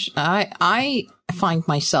of which, I find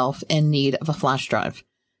myself in need of a flash drive,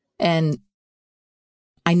 and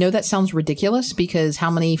I know that sounds ridiculous because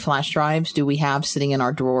how many flash drives do we have sitting in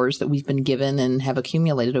our drawers that we've been given and have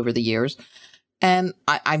accumulated over the years? And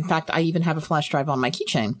in fact, I even have a flash drive on my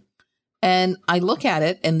keychain. And I look at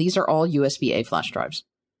it, and these are all USB-A flash drives.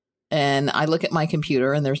 And I look at my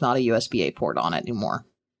computer, and there's not a USB-A port on it anymore.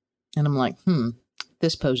 And I'm like,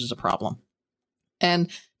 this poses a problem. And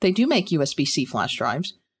they do make USB-C flash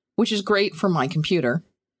drives, which is great for my computer,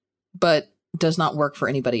 but does not work for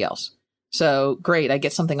anybody else. So great, I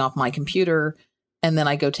get something off my computer, and then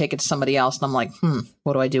I go take it to somebody else, and I'm like,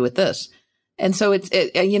 what do I do with this? And so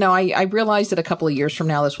I realize that a couple of years from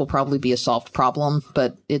now, this will probably be a solved problem,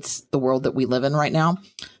 but it's the world that we live in right now.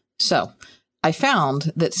 So I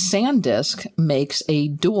found that SanDisk makes a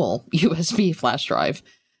dual USB flash drive,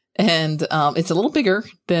 and it's a little bigger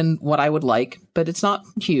than what I would like, but it's not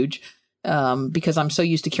huge because I'm so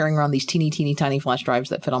used to carrying around these teeny tiny flash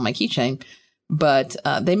drives that fit on my keychain. But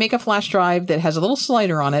they make a flash drive that has a little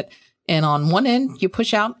slider on it, and on one end you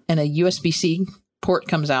push out and a USB-C port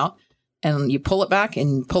comes out, and you pull it back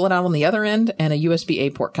and pull it out on the other end, and a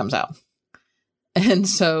USB-A port comes out. And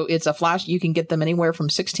so it's a flash. You can get them anywhere from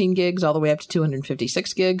 16 gigs all the way up to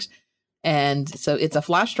 256 gigs. And so it's a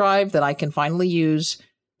flash drive that I can finally use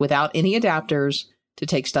without any adapters to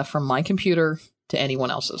take stuff from my computer to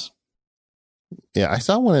anyone else's. Yeah, I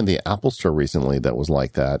saw one in the Apple Store recently that was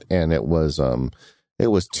like that, and it was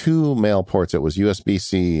 2 male ports. It was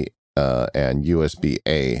USB-C and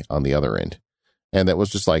USB-A on the other end, and that was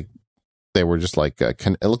just like they were just like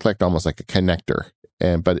it looked like almost like a connector,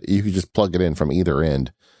 but you could just plug it in from either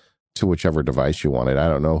end to whichever device you wanted. I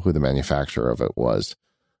don't know who the manufacturer of it was,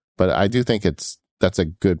 but I do think that's a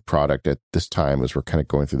good product at this time as we're kind of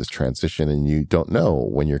going through this transition, and you don't know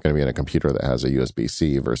when you're going to be in a computer that has a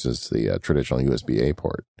USB-C versus the traditional USB-A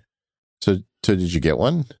port. So did you get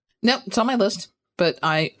one? No, it's on my list, but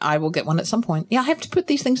I will get one at some point. Yeah, I have to put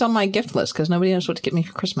these things on my gift list because nobody knows what to get me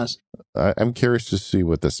for Christmas. I'm curious to see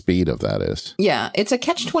what the speed of that is. Yeah, it's a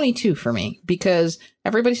catch-22 for me because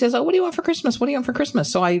everybody says, oh, what do you want for Christmas? What do you want for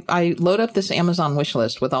Christmas? So I load up this Amazon wish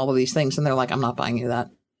list with all of these things, and they're like, I'm not buying you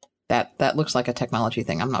that. That looks like a technology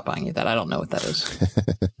thing. I'm not buying you that. I don't know what that is.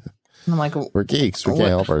 I'm like, we're geeks. We can't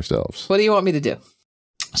help ourselves. What do you want me to do?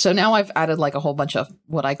 So now I've added like a whole bunch of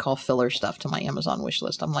what I call filler stuff to my Amazon wish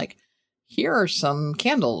list. I'm like, here are some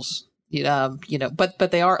candles,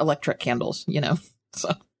 but they are electric candles,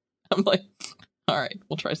 So I'm like, all right,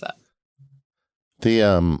 we'll try that.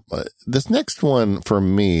 This next one for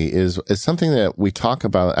me is something that we talk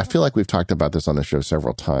about. I feel like we've talked about this on the show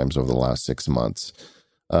several times over the last 6 months.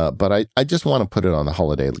 But I just want to put it on the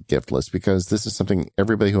holiday gift list because this is something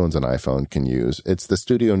everybody who owns an iPhone can use. It's the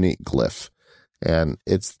Studio Neat Glyph, and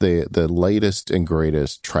it's the latest and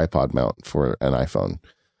greatest tripod mount for an iPhone.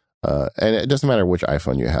 And it doesn't matter which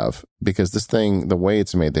iPhone you have because this thing, the way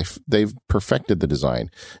it's made, they've perfected the design.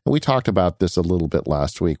 And we talked about this a little bit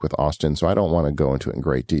last week with Austin, so I don't want to go into it in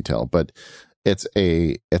great detail. But it's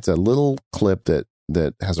a little clip that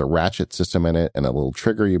has a ratchet system in it and a little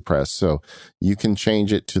trigger you press. So you can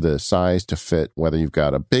change it to the size to fit whether you've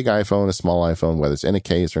got a big iPhone, a small iPhone, whether it's in a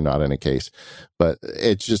case or not in a case. But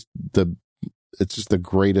it's just the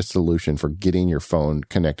greatest solution for getting your phone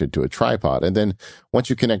connected to a tripod. And then once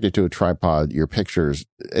you connect it to a tripod, your pictures,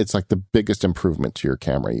 it's like the biggest improvement to your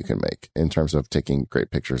camera you can make in terms of taking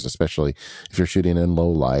great pictures, especially if you're shooting in low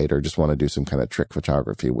light or just want to do some kind of trick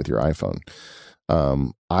photography with your iPhone.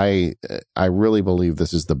 I really believe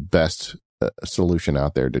this is the best solution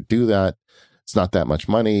out there to do that. It's not that much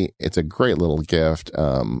money. It's a great little gift.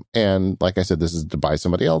 And like I said, this is to buy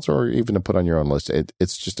somebody else or even to put on your own list.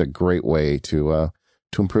 It's just a great way to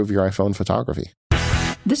improve your iPhone photography.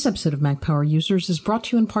 This episode of Mac Power Users is brought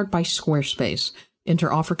to you in part by Squarespace.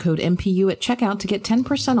 Enter offer code MPU at checkout to get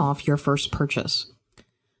 10% off your first purchase.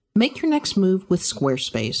 Make your next move with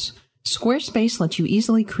Squarespace. Squarespace lets you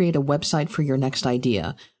easily create a website for your next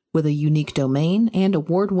idea with a unique domain and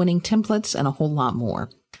award-winning templates and a whole lot more.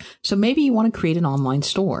 So maybe you want to create an online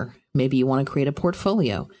store. Maybe you want to create a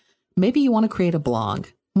portfolio. Maybe you want to create a blog.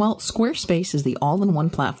 Well, Squarespace is the all-in-one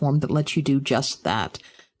platform that lets you do just that.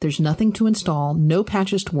 There's nothing to install, no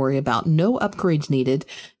patches to worry about, no upgrades needed.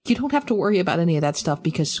 You don't have to worry about any of that stuff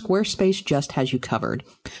because Squarespace just has you covered.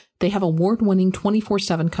 They have award-winning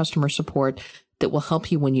 24/7 customer support that will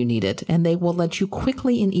help you when you need it, and they will let you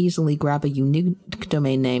quickly and easily grab a unique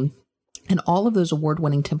domain name. And all of those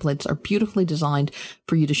award-winning templates are beautifully designed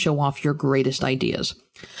for you to show off your greatest ideas.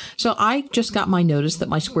 So I just got my notice that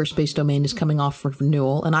my Squarespace domain is coming off for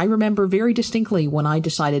renewal. And I remember very distinctly when I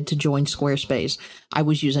decided to join Squarespace, I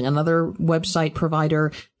was using another website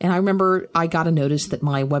provider. And I remember I got a notice that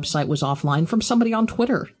my website was offline from somebody on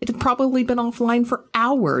Twitter. It had probably been offline for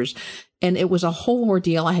hours. And it was a whole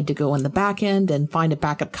ordeal. I had to go in the back end and find a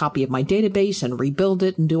backup copy of my database and rebuild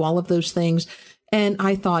it and do all of those things. And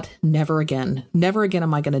I thought, never again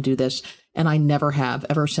am I going to do this. And I never have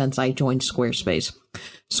ever since I joined Squarespace.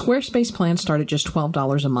 Squarespace plans start at just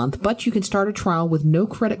 $12 a month, but you can start a trial with no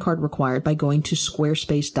credit card required by going to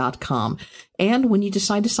squarespace.com. And when you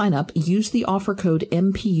decide to sign up, use the offer code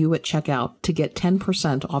MPU at checkout to get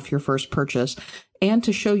 10% off your first purchase and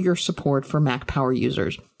to show your support for Mac Power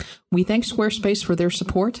users. We thank Squarespace for their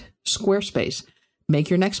support. Squarespace. Make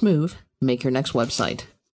your next move. Make your next website.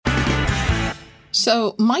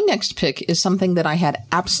 So my next pick is something that I had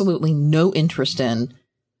absolutely no interest in.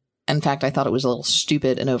 In fact, I thought it was a little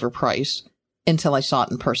stupid and overpriced until I saw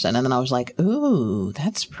it in person. And then I was like, ooh,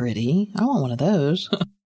 that's pretty. I want one of those.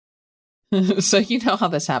 So you know how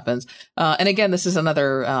this happens. And again, this is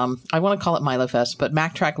another, I want to call it MiloFest, but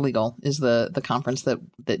MacTrack Legal is the conference that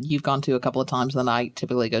you've gone to a couple of times and I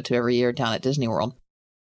typically go to every year down at Disney World.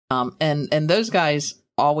 And those guys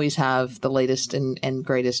always have the latest and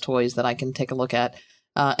greatest toys that I can take a look at.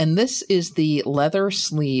 And this is the leather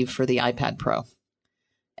sleeve for the iPad Pro.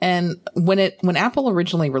 And when Apple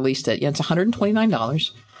originally released it, it's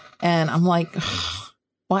 $129. And I'm like,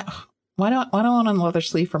 why don't I want a leather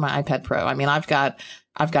sleeve for my iPad Pro? I mean, I've got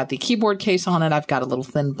the keyboard case on it. I've got a little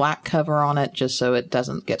thin black cover on it just so it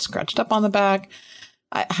doesn't get scratched up on the back.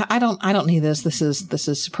 I don't need this. This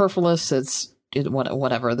is superfluous.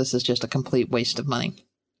 Whatever. This is just a complete waste of money.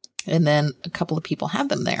 And then a couple of people had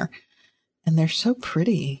them there and they're so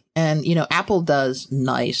pretty. And, Apple does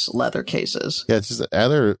nice leather cases. Yeah, it's just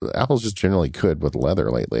Apple's just generally good with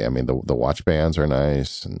leather lately. I mean, the watch bands are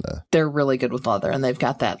nice. And they're really good with leather and they've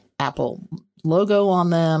got that Apple logo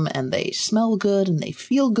on them and they smell good and they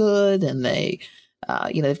feel good. And they've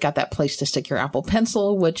got that place to stick your Apple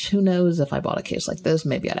Pencil, which who knows if I bought a case like this,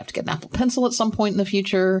 maybe I'd have to get an Apple Pencil at some point in the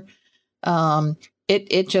future.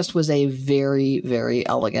 It just was a very, very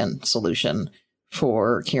elegant solution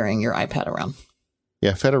for carrying your iPad around.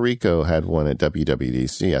 Yeah, Federico had one at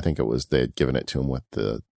WWDC. I think they had given it to him with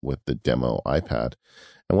the demo iPad.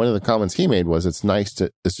 And one of the comments he made was it's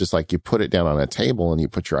just like you put it down on a table and you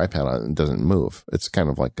put your iPad on and it doesn't move. It's kind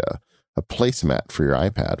of like a placemat for your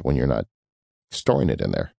iPad when you're not storing it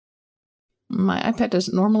in there. My iPad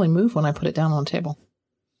doesn't normally move when I put it down on a table.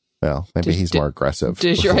 Well, maybe he's more aggressive.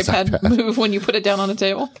 Does your iPad move when you put it down on a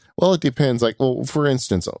table? Well, it depends. For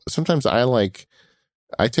instance, sometimes I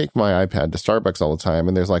take my iPad to Starbucks all the time,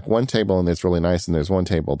 and there's one table and it's really nice, and there's one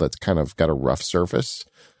table that's kind of got a rough surface.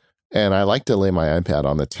 And I like to lay my iPad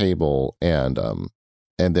on the table and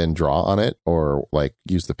then draw on it or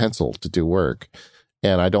use the pencil to do work.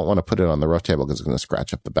 And I don't want to put it on the rough table because it's going to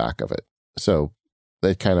scratch up the back of it. So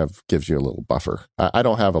it kind of gives you a little buffer. I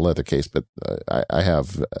don't have a leather case, but I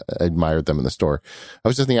have admired them in the store. I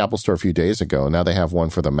was just in the Apple store a few days ago, and now they have one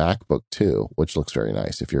for the MacBook too, which looks very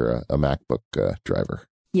nice if you're a MacBook driver.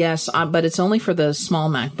 Yes, but it's only for the small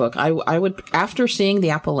MacBook. I would, after seeing the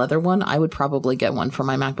Apple leather one, I would probably get one for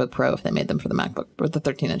my MacBook Pro if they made them for the MacBook or the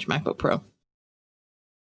 13-inch MacBook Pro.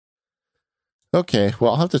 Okay,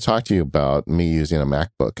 well, I'll have to talk to you about me using a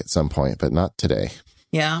MacBook at some point, but not today.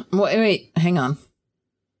 Yeah. Well, wait, hang on.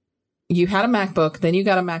 You had a MacBook, then you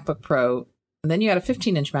got a MacBook Pro, and then you got a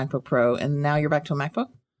 15-inch MacBook Pro, and now you're back to a MacBook?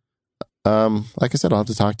 Like I said, I'll have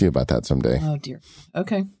to talk to you about that someday. Oh, dear.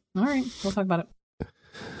 Okay. All right. We'll talk about it.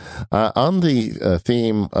 On the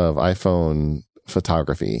theme of iPhone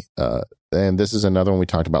photography, and this is another one we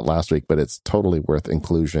talked about last week, but it's totally worth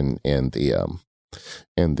inclusion in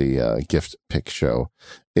the gift pick show,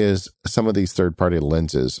 is some of these third-party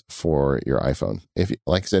lenses for your iPhone.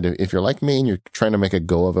 Like I said, if you're like me and you're trying to make a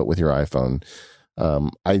go of it with your iPhone,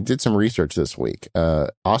 I did some research this week.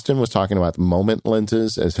 Austin was talking about moment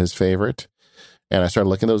lenses as his favorite. And I started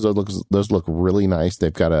looking at those look really nice.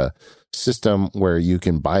 They've got a system where you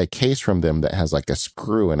can buy a case from them that has like a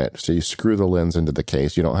screw in it. So you screw the lens into the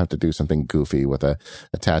case. You don't have to do something goofy with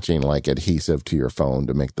attaching like adhesive to your phone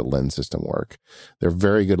to make the lens system work. They're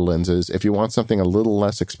very good lenses. If you want something a little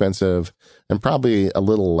less expensive and probably a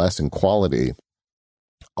little less in quality,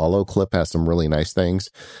 Allo Clip has some really nice things.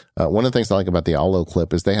 One of the things I like about the Allo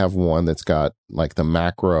Clip is they have one that's got like the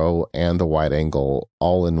macro and the wide angle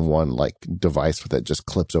all in one like device that just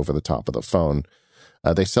clips over the top of the phone.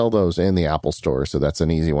 They sell those in the Apple store, so that's an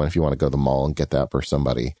easy one if you want to go to the mall and get that for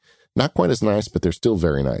somebody. Not quite as nice, but they're still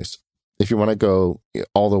very nice. If you want to go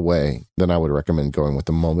all the way, then I would recommend going with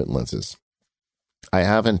the Moment lenses.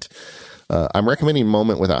 I'm recommending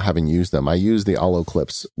Moment without having used them. I used the Allo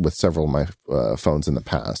Clips with several of my phones in the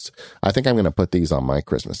past. I think I'm going to put these on my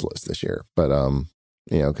Christmas list this year, but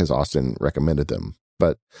because Austin recommended them.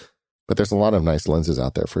 But there's a lot of nice lenses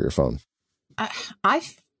out there for your phone. I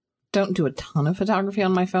don't do a ton of photography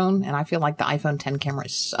on my phone, and I feel like the iPhone 10 camera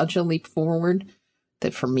is such a leap forward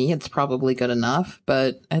that for me it's probably good enough.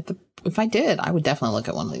 But if I did, I would definitely look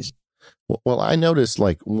at one of these. Well, I noticed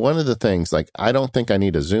like one of the things, like I don't think I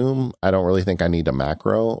need a zoom. I don't really think I need a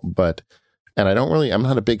macro, and I'm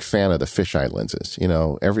not a big fan of the fisheye lenses.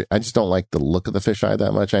 I just don't like the look of the fisheye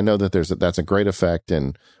that much. I know that that's a great effect,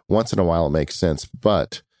 and once in a while it makes sense,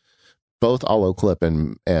 but both Allo Clip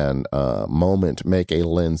and Moment make a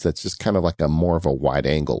lens that's just kind of like more of a wide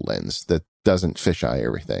angle lens that doesn't fisheye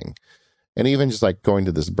everything. And even just like going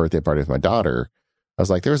to this birthday party with my daughter, I was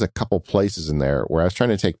like, there was a couple places in there where I was trying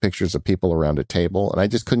to take pictures of people around a table and I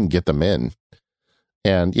just couldn't get them in.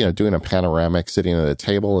 And, doing a panoramic sitting at a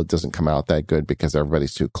table, it doesn't come out that good because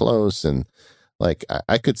everybody's too close. And like,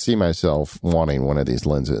 I could see myself wanting one of these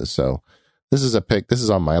lenses. So this is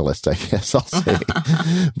on my list, I guess I'll say.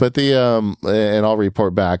 But and I'll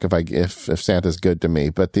report back if Santa's good to me.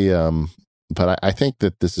 But I think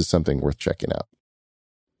that this is something worth checking out.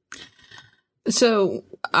 So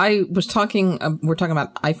we're talking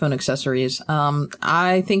about iPhone accessories.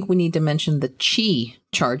 I think we need to mention the Qi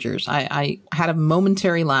chargers. I had a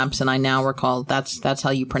momentary lapse and I now recall that's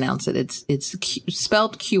how you pronounce it. It's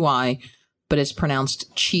spelled QI, but it's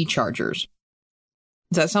pronounced Qi chargers.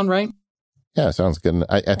 Does that sound right? Yeah, it sounds good.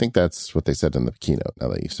 I think that's what they said in the keynote, now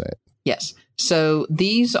that you say it. Yes. So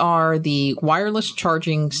these are the wireless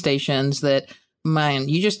charging stations that, man,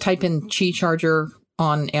 you just type in Qi charger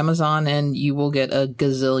on Amazon and you will get a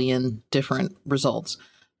gazillion different results.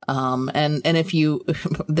 And if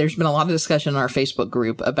there's been a lot of discussion in our Facebook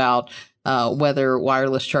group about whether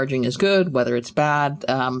wireless charging is good, whether it's bad.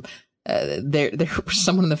 There was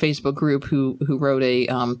someone in the Facebook group who wrote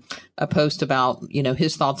a post about,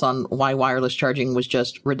 his thoughts on why wireless charging was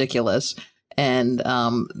just ridiculous. And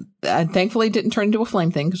thankfully it didn't turn into a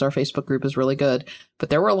flame thing because our Facebook group is really good. But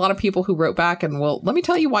there were a lot of people who wrote back and, well, let me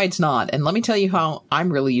tell you why it's not. And let me tell you how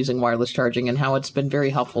I'm really using wireless charging and how it's been very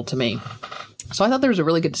helpful to me. So I thought there was a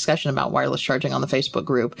really good discussion about wireless charging on the Facebook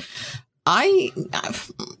group. I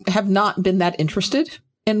have not been that interested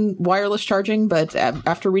in wireless charging, but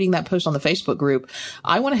after reading that post on the Facebook group,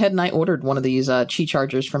 I went ahead and I ordered one of these Qi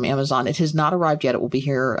chargers from Amazon. It has not arrived yet. It will be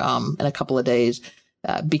here in a couple of days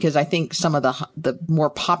because I think some of the more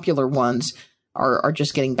popular ones are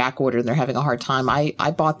just getting back ordered and they're having a hard time.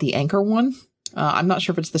 I bought the Anker one. I'm not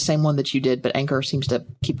sure if it's the same one that you did, but Anker seems to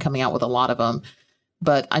keep coming out with a lot of them.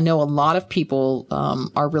 But I know a lot of people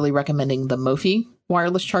are really recommending the Mophie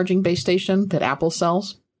wireless charging base station that Apple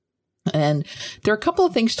sells. And there are a couple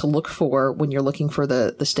of things to look for when you're looking for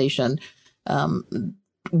the station.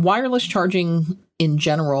 Wireless charging in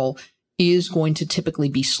general is going to typically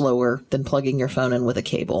be slower than plugging your phone in with a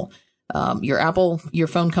cable. Your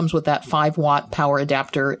phone comes with that 5-watt power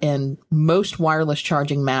adapter, and most wireless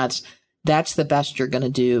charging mats, that's the best you're going to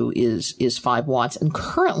do is 5 watts. And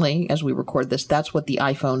currently, as we record this, that's what the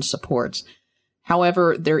iPhone supports.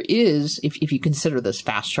 However, there is, if you consider this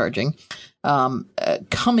fast charging,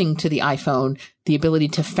 coming to the iPhone, the ability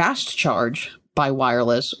to fast charge by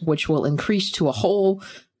wireless, which will increase to a whole,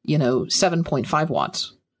 7.5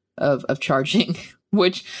 watts of charging,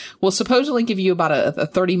 which will supposedly give you about a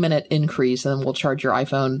 30-minute increase, and then will charge your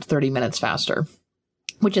iPhone 30 minutes faster,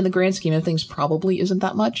 which in the grand scheme of things probably isn't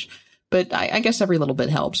that much, but I guess every little bit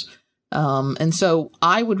helps. And so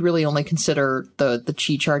I would really only consider the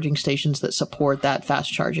Qi charging stations that support that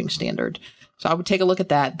fast charging standard. So I would take a look at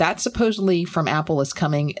that. That supposedly from Apple is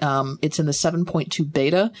coming. It's in the 7.2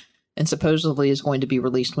 beta and supposedly is going to be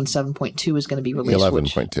released when 7.2 is going to be released.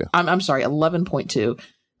 11.2. I'm sorry,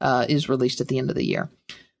 11.2 is released at the end of the year.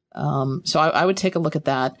 So I would take a look at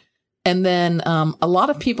that. And then a lot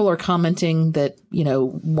of people are commenting that,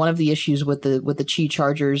 one of the issues with the Qi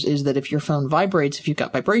chargers is that if your phone vibrates, if you've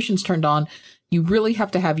got vibrations turned on, you really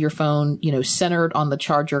have to have your phone, centered on the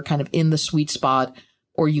charger, kind of in the sweet spot,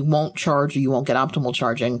 or you won't charge or you won't get optimal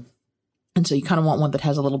charging. And so you kind of want one that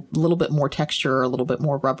has a little bit more texture or a little bit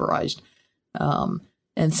more rubberized.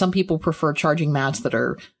 And some people prefer charging mats that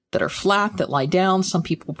are flat, that lie down. Some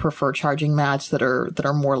people prefer charging mats that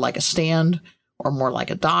are more like a stand or more like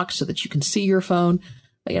a dock so that you can see your phone.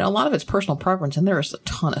 But, a lot of it's personal preference, and there is a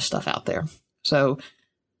ton of stuff out there. So,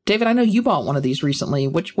 David, I know you bought one of these recently.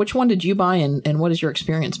 Which one did you buy, and what has your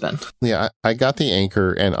experience been? Yeah, I got the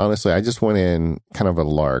Anchor, and honestly, I just went in kind of a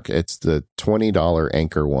lark. It's the $20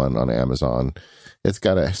 Anchor one on Amazon. It's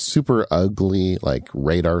got a super ugly,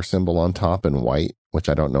 radar symbol on top in white, which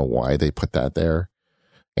I don't know why they put that there.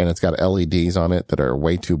 And it's got LEDs on it that are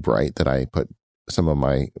way too bright that I put some of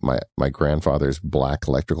my grandfather's black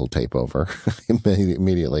electrical tape over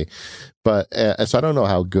immediately. But so I don't know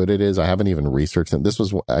how good it is. I haven't even researched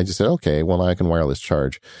it. I just said, okay, well, now I can wireless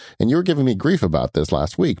charge. And you were giving me grief about this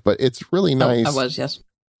last week, but it's really nice. I was, yes.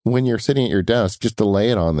 When you're sitting at your desk, just to lay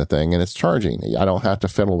it on the thing and it's charging. I don't have to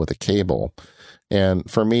fiddle with a cable. And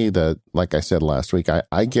for me, like I said last week,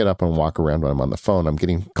 I get up and walk around when I'm on the phone. I'm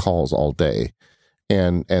getting calls all day.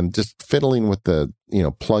 And just fiddling with the,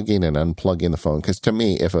 plugging and unplugging the phone. Because to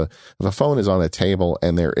me, if a phone is on a table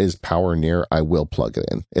and there is power near, I will plug it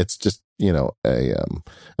in. It's just,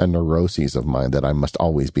 a neuroses of mine that I must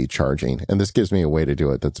always be charging. And this gives me a way to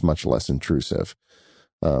do it that's much less intrusive.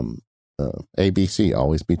 ABC,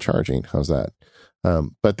 always be charging. How's that?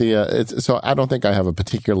 So I don't think I have a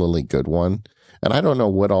particularly good one. And I don't know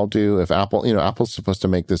what I'll do if Apple's supposed to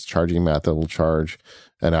make this charging mat that will charge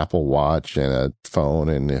an Apple Watch and a phone.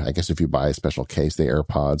 And I guess if you buy a special case, the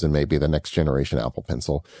AirPods and maybe the next generation Apple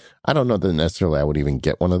Pencil. I don't know that necessarily I would even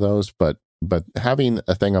get one of those, but having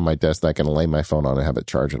a thing on my desk that I can lay my phone on and have it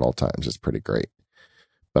charge at all times is pretty great.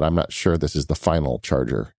 But I'm not sure this is the final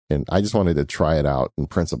charger. And I just wanted to try it out in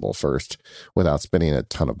principle first without spending a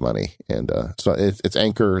ton of money. And so it's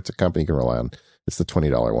Anchor. It's a company you can rely on. It's the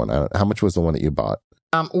 $20 one. How much was the one that you bought?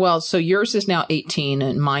 Well, so yours is now 18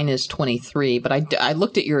 and mine is 23. But I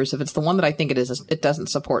looked at yours. If it's the one that I think it is, it doesn't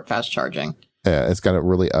support fast charging. Yeah, it's got a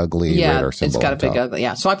really ugly radar symbol. It's got a big ugly.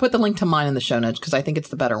 Yeah. So I put the link to mine in the show notes because I think it's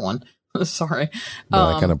the better one. Sorry.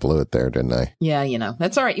 I kind of blew it there, didn't I? Yeah,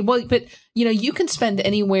 that's all right. Well, but you can spend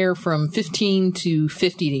anywhere from $15 to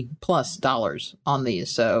 $50+ on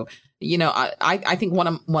these. So, I think one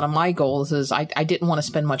of my goals is I didn't want to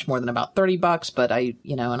spend much more than about $30, but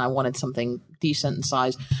and I wanted something decent in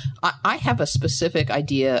size. I have a specific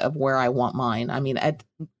idea of where I want mine. I mean, at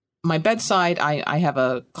my bedside, I have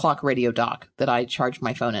a clock radio dock that I charge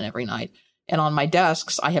my phone in every night. And on my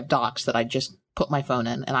desks, I have docks that I just put my phone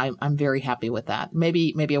in, and I'm very happy with that.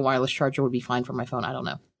 Maybe a wireless charger would be fine for my phone. I don't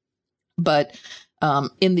know. But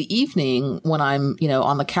in the evening, when I'm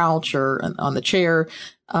on the couch or on the chair,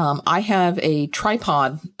 I have a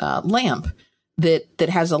tripod lamp that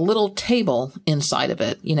has a little table inside of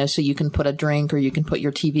it. So you can put a drink or you can put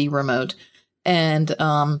your TV remote. And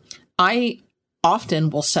I often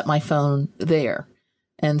will set my phone there.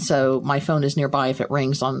 And so my phone is nearby. If it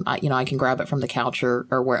rings I can grab it from the couch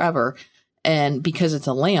or wherever. And because it's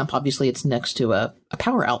a lamp, obviously it's next to a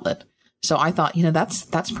power outlet. So I thought,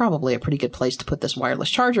 that's probably a pretty good place to put this wireless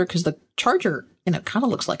charger because the charger, kind of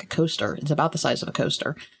looks like a coaster. It's about the size of a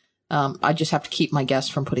coaster. I just have to keep my guests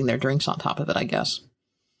from putting their drinks on top of it, I guess.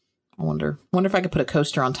 I wonder if I could put a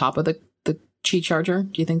coaster on top of the Qi charger.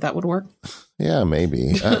 Do you think that would work? Yeah,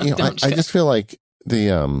 maybe. I just feel like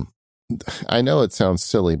I know it sounds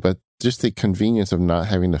silly, but just the convenience of not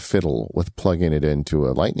having to fiddle with plugging it into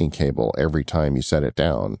a lightning cable every time you set it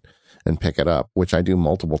down and pick it up, which I do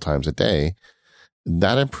multiple times a day,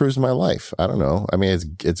 that improves my life. I don't know. I mean,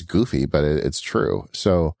 it's goofy, but it's true.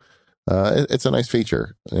 So it's a nice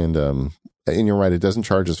feature. And you're right, it doesn't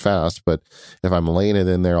charge as fast, but if I'm laying it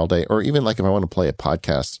in there all day, or even like if I want to play a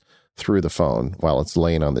podcast through the phone while it's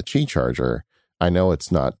laying on the Qi charger, I know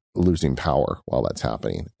it's not losing power while that's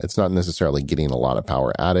happening. It's not necessarily getting a lot of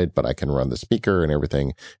power added, but I can run the speaker and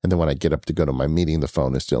everything. And then when I get up to go to my meeting, the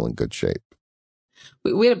phone is still in good shape.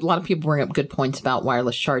 We had a lot of people bring up good points about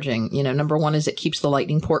wireless charging. Number one is it keeps the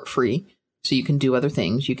lightning port free, so you can do other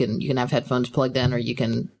things. You can have headphones plugged in, or you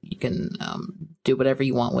can do whatever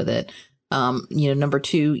you want with it. Number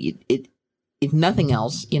two, if nothing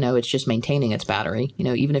else, it's just maintaining its battery.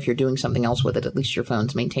 Even if you're doing something else with it, at least your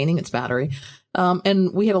phone's maintaining its battery.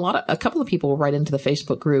 And we had a couple of people write into the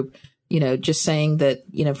Facebook group, just saying that,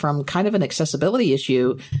 from kind of an accessibility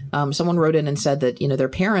issue, someone wrote in and said that, their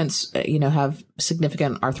parents, have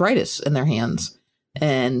significant arthritis in their hands.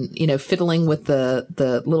 And, fiddling with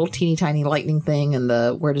the little teeny tiny lightning thing and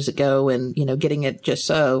the where does it go and, getting it just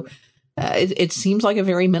so it seems like a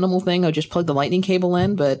very minimal thing. Oh, just plug the lightning cable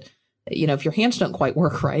in. But, if your hands don't quite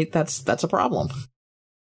work right, that's a problem.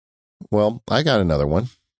 Well, I got another one.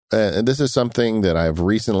 And this is something that I've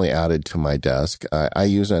recently added to my desk. I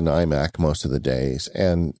use an iMac most of the days.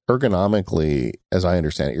 And ergonomically, as I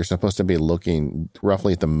understand it, you're supposed to be looking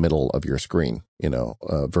roughly at the middle of your screen,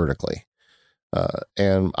 vertically.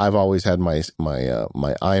 And I've always had my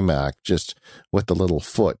iMac just with the little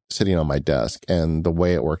foot sitting on my desk. And the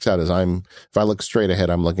way it works out is if I look straight ahead,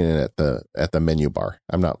 I'm looking at the menu bar.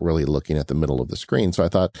 I'm not really looking at the middle of the screen. So I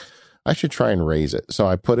thought I should try and raise it. So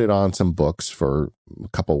I put it on some books for a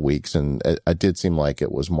couple of weeks, and it did seem like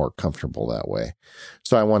it was more comfortable that way.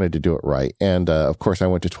 So I wanted to do it right. And of course, I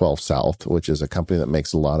went to 12 South, which is a company that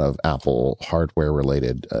makes a lot of Apple hardware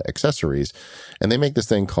related accessories. And they make this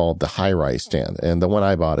thing called the high-rise stand. And the one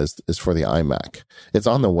I bought is for the iMac. It's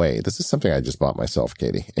on the way. This is something I just bought myself,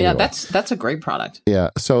 Katie. Anyway. Yeah, that's a great product. Yeah.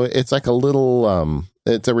 So it's like a little,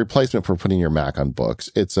 it's a replacement for putting your Mac on books.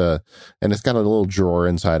 And it's got a little drawer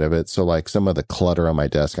inside of it. So like some of the clutter on my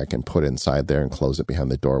desk, I can put inside there and close it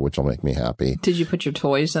behind the door, which will make me happy. Did you put your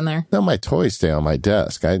toys in there? No, my toys stay on my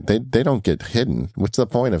desk. They don't get hidden. What's the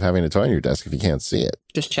point of having a toy on your desk if you can't see it?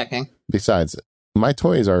 Just checking. Besides, my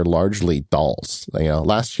toys are largely dolls.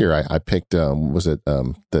 Last year I picked,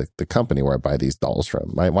 the company where I buy these dolls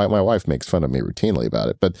from. My wife makes fun of me routinely about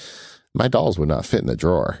it, but my dolls would not fit in the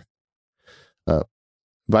drawer.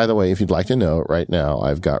 By the way, if you'd like to know, right now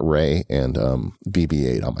I've got Ray and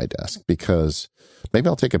BB-8 on my desk because maybe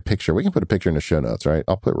I'll take a picture. We can put a picture in the show notes, right?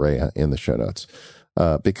 I'll put Ray in the show notes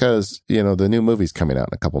because, the new movie's coming out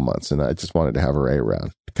in a couple months and I just wanted to have Ray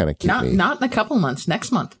around to kind of keep me. Not in a couple months,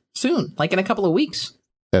 next month, soon, like in a couple of weeks.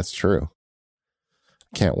 That's true.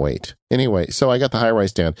 Can't wait. Anyway, so I got the high-rise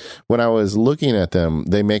stand. When I was looking at them,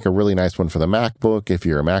 they make a really nice one for the MacBook. If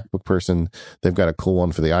you're a MacBook person, they've got a cool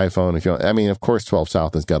one for the iPhone. Of course, 12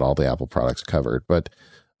 South has got all the Apple products covered, but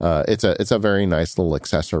it's a very nice little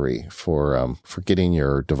accessory for getting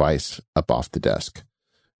your device up off the desk.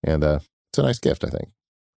 And it's a nice gift, I think.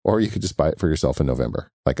 Or you could just buy it for yourself in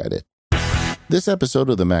November, like I did. This episode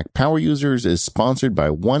of the Mac Power Users is sponsored by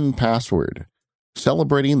 1Password.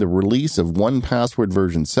 Celebrating the release of 1Password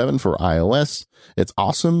version 7 for iOS. It's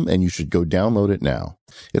awesome, and you should go download it now.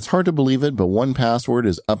 It's hard to believe it, but 1Password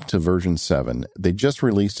is up to version 7. They just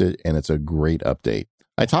released it, and it's a great update.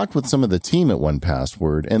 I talked with some of the team at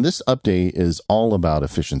 1Password, and this update is all about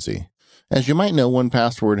efficiency. As you might know,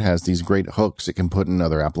 1Password has these great hooks it can put in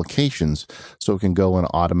other applications, so it can go and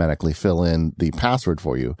automatically fill in the password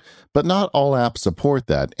for you. But not all apps support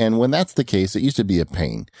that, and when that's the case, it used to be a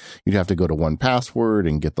pain. You'd have to go to 1Password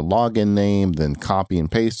and get the login name, then copy and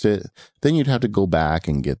paste it. Then you'd have to go back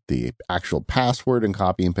and get the actual password and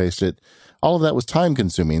copy and paste it. All of that was time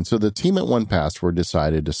consuming, so the team at 1Password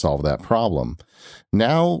decided to solve that problem.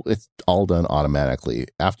 Now it's all done automatically.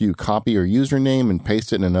 After you copy your username and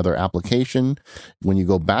paste it in another application, when you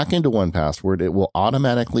go back into 1Password, it will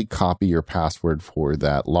automatically copy your password for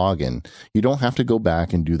that login. You don't have to go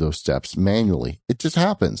back and do those steps manually. It just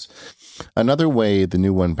happens. Another way the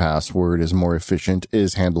new 1Password is more efficient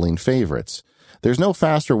is handling favorites. There's no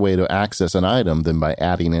faster way to access an item than by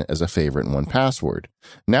adding it as a favorite in 1Password.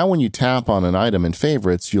 Now when you tap on an item in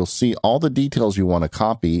favorites, you'll see all the details you want to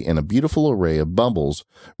copy in a beautiful array of bubbles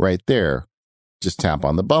right there. Just tap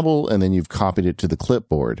on the bubble and then you've copied it to the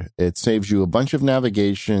clipboard. It saves you a bunch of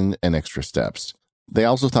navigation and extra steps. They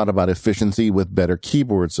also thought about efficiency with better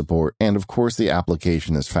keyboard support, and of course the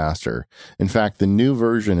application is faster. In fact, the new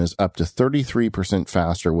version is up to 33%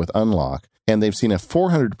 faster with unlock, and they've seen a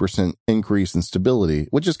 400% increase in stability,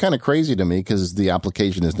 which is kind of crazy to me because the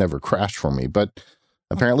application has never crashed for me, but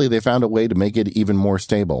apparently they found a way to make it even more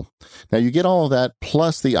stable. Now you get all of that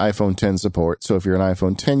plus the iPhone X support, so if you're an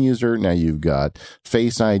iPhone X user, now you've got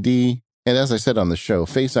Face ID. And as I said on the show,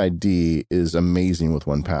 Face ID is amazing with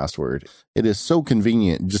 1Password. It is so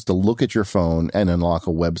convenient just to look at your phone and unlock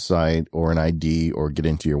a website or an ID or get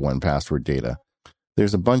into your 1Password data.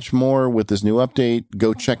 There's a bunch more with this new update.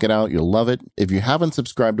 Go check it out. You'll love it. If you haven't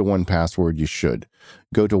subscribed to 1Password, you should.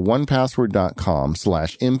 Go to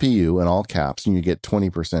onepassword.com/MPU in all caps and you get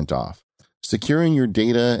 20% off. Securing your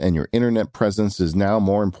data and your internet presence is now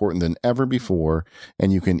more important than ever before,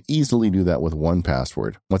 and you can easily do that with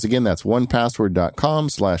 1Password. Once again, that's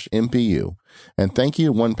onepassword.com/MPU. And thank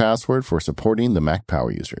you, 1Password, for supporting the Mac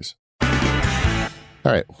Power Users. All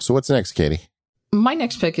right, so what's next, Katie? My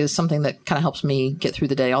next pick is something that kind of helps me get through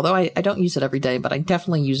the day, although I don't use it every day, but I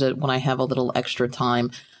definitely use it when I have a little extra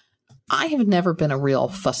time. I have never been a real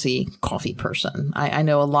fussy coffee person. I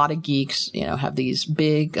know a lot of geeks, have these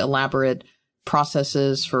big, elaborate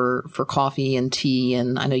processes for coffee and tea.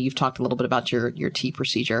 And I know you've talked a little bit about your tea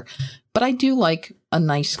procedure, but I do like a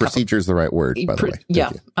nice procedure is the right word, by the way.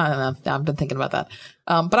 Yeah. I've been thinking about that.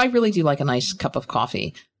 But I really do like a nice cup of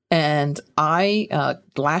coffee. And I,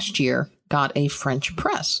 last year got a French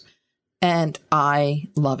press and I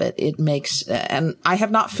love it. It makes, and I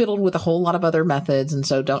have not fiddled with a whole lot of other methods. And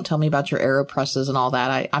so don't tell me about your AeroPresses and all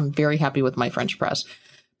that. I'm very happy with my French press.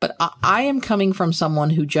 But I am coming from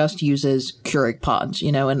someone who just uses Keurig pods,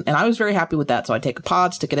 and I was very happy with that. So I take a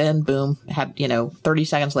pod, stick it in, boom, had, 30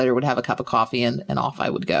 seconds later would have a cup of coffee and off I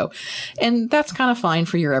would go. And that's kind of fine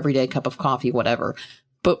for your everyday cup of coffee, whatever.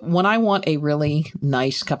 But when I want a really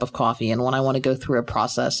nice cup of coffee and when I want to go through a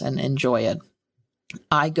process and enjoy it,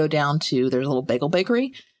 I go down to, there's a little bagel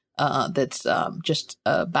bakery that's just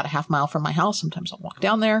about a half mile from my house. Sometimes I'll walk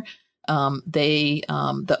down there.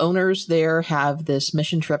 The owners there have this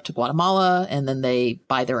mission trip to Guatemala and then they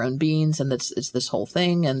buy their own beans and it's this whole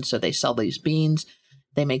thing. And so they sell these beans.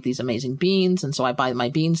 They make these amazing beans. And so I buy my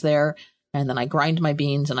beans there and then I grind my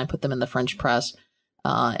beans and I put them in the French press.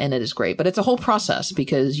 And it is great, but it's a whole process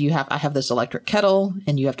because I have this electric kettle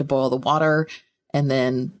and you have to boil the water and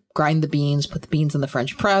then grind the beans, put the beans in the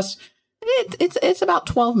French press. It's about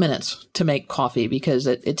 12 minutes to make coffee because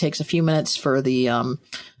it takes a few minutes for the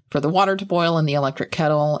water to boil in the electric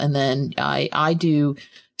kettle. And then I do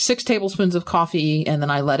 6 tablespoons of coffee and then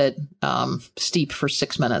I let it steep for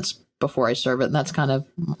 6 minutes before I serve it. And that's kind of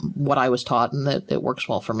what I was taught and it works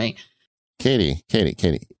well for me. Katie,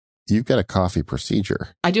 you've got a coffee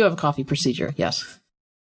procedure. I do have a coffee procedure. Yes.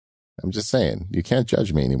 I'm just saying, you can't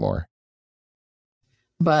judge me anymore.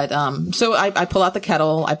 But so I pull out the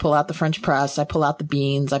kettle, I pull out the French press, I pull out the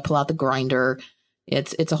beans, I pull out the grinder.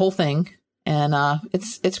 It's a whole thing. And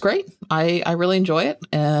it's great. I really enjoy it.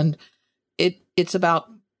 And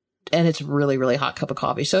it's really, really hot cup of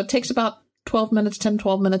coffee. So it takes about 12 minutes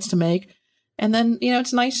to make. And then,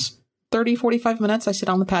 it's nice 30, 45 minutes. I sit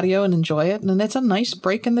on the patio and enjoy it. And it's a nice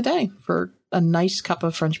break in the day for a nice cup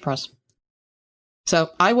of French press.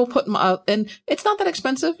 So I will put and it's not that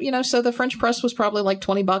expensive, so the French press was probably like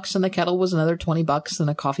 $20 and the kettle was another $20 and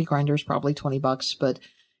a coffee grinder is probably $20. But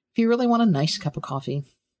if you really want a nice cup of coffee,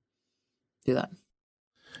 do that.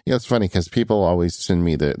 Yeah, it's funny because people always send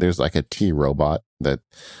me there's like a tea robot that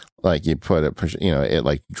like you put it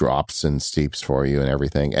like drops and steeps for you and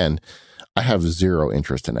everything. And I have zero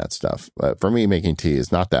interest in that stuff. For me, making tea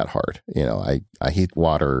is not that hard. I heat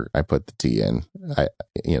water, I put the tea in.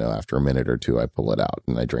 After a minute or two, I pull it out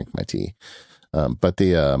and I drink my tea. But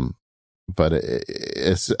it's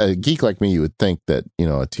a geek like me, you would think that,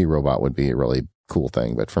 a tea robot would be a really cool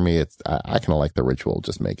thing. But for me, I kind of like the ritual,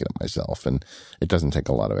 just making it myself. And it doesn't take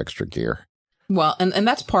a lot of extra gear. Well, and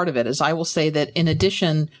that's part of it is I will say that in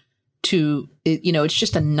addition to, it's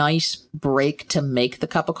just a nice break to make the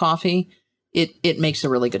cup of coffee. It makes a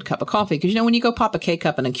really good cup of coffee because, when you go pop a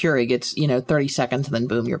K-cup in a Keurig, it's, 30 seconds and then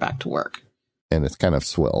boom, you're back to work. And it's kind of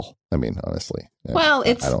swill. I mean, honestly. Well,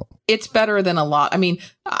 it's better than a lot. I mean,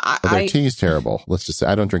 their tea is terrible. Let's just say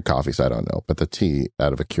I don't drink coffee, so I don't know. But the tea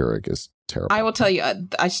out of a Keurig is terrible. I will tell you,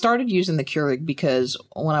 I started using the Keurig because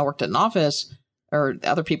when I worked at an office or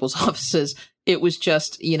other people's offices, it was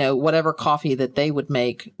just, whatever coffee that they would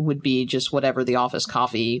make would be just whatever the office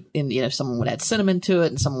coffee. And, someone would add cinnamon to it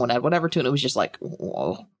and someone would add whatever to it. It was just like,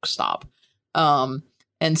 whoa, stop.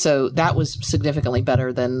 And so that was significantly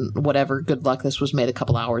better than whatever good luck this was made a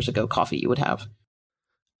couple hours ago coffee you would have.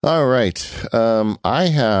 All right. I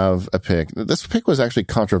have a pick. This pick was actually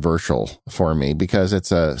controversial for me because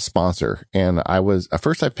it's a sponsor. And at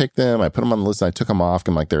first I picked them, I put them on the list and I took them off.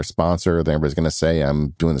 I'm like, they're a sponsor. Then everybody's going to say I'm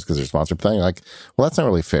doing this because they're sponsored. But I'm like, well, that's not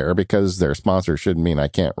really fair because their sponsor shouldn't mean I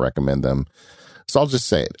can't recommend them. So I'll just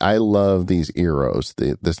say it. I love these Eros,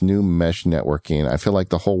 this new mesh networking. I feel like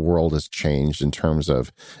the whole world has changed in terms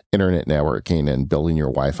of internet networking and building your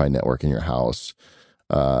Wi-Fi network in your house.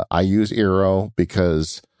 I use Eero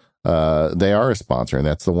because they are a sponsor, and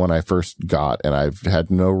that's the one I first got, and I've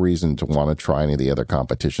had no reason to want to try any of the other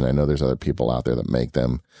competition. I know there's other people out there that make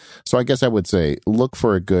them. So I guess I would say look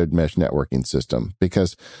for a good mesh networking system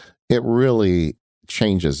because it really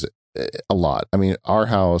changes a lot. I mean, our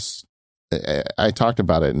house, I talked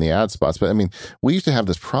about it in the ad spots, but I mean, we used to have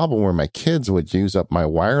this problem where my kids would use up my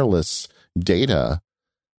wireless data.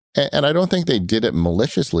 And I don't think they did it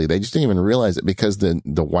maliciously. They just didn't even realize it because the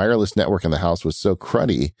wireless network in the house was so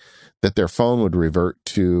cruddy that their phone would revert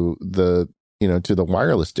to the to the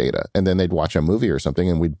wireless data, and then they'd watch a movie or something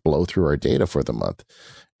and we'd blow through our data for the month.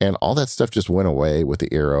 And all that stuff just went away with the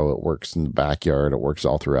Eero. It works in the backyard. It works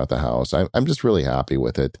all throughout the house. I'm just really happy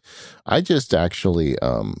with it. I just actually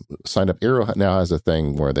signed up. Eero now has a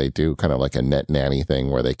thing where they do kind of like a net nanny thing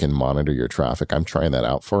where they can monitor your traffic. I'm trying that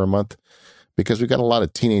out for a month because we've got a lot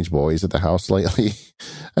of teenage boys at the house lately.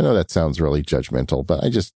 I know that sounds really judgmental, but I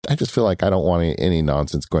just feel like I don't want any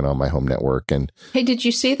nonsense going on my home network. And hey, did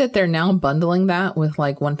you see that they're now bundling that with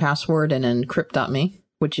like 1Password and Encrypt.me,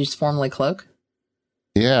 which is formerly Cloak?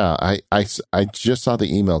 Yeah, I just saw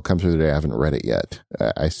the email come through today. I haven't read it yet.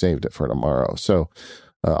 I saved it for tomorrow, so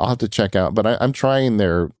I'll have to check out. But I'm trying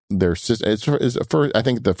their system. It's for, I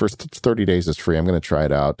think the first 30 days is free. I'm going to try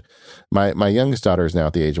it out. My youngest daughter is now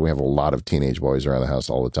at the age where we have a lot of teenage boys around the house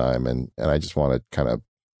all the time, and I just want to kind of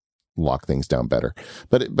lock things down better.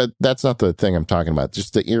 But that's not the thing I'm talking about.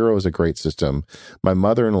 Just the Eero is a great system. My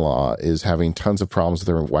mother-in-law is having tons of problems with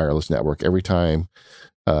her wireless network. Every time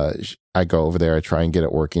I go over there, I try and get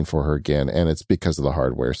it working for her again, and it's because of the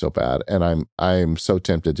hardware so bad. And I'm so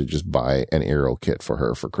tempted to just buy an Eero kit for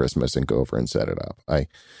her for Christmas and go over and set it up. I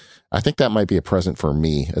think that might be a present for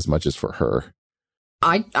me as much as for her.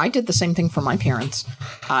 I did the same thing for my parents.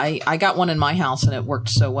 I got one in my house and it worked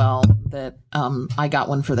so well that I got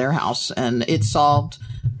one for their house, and it solved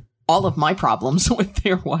all of my problems with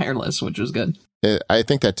their wireless, which was good. I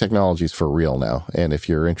think that technology is for real now, and if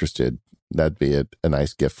you're interested, that'd be a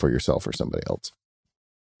nice gift for yourself or somebody else.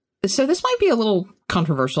 So this might be a little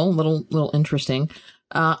controversial, a little interesting.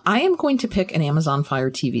 I am going to pick an Amazon Fire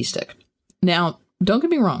TV stick. Now, don't get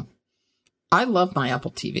me wrong. I love my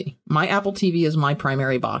Apple TV. My Apple TV is my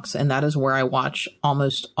primary box, and that is where I watch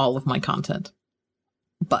almost all of my content.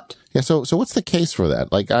 But yeah, so what's the case for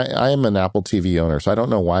that? Like, I am an Apple TV owner, so I don't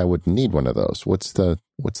know why I would need one of those. What's the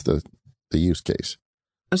use case?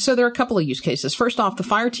 So there are a couple of use cases. First off, the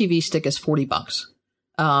Fire TV stick is $40.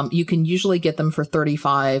 You can usually get them for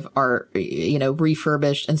 $35 or,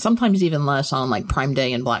 refurbished, and sometimes even less on like Prime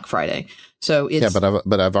Day and Black Friday. So it's, yeah,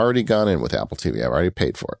 but I've already gone in with Apple TV. I've already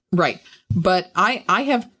paid for it. Right. But I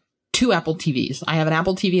have two Apple TVs. I have an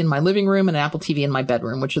Apple TV in my living room and an Apple TV in my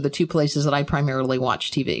bedroom, which are the two places that I primarily watch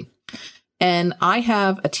TV. And I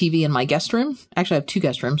have a TV in my guest room. Actually, I have two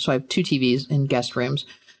guest rooms. So I have two TVs in guest rooms.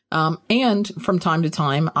 And from time to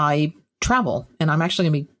time, I travel, and I'm actually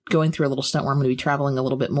going to be going through a little stint where I'm going to be traveling a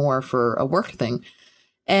little bit more for a work thing.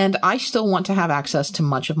 And I still want to have access to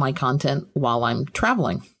much of my content while I'm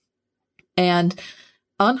traveling. And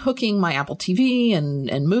unhooking my Apple TV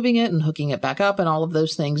and moving it and hooking it back up and all of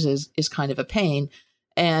those things is kind of a pain.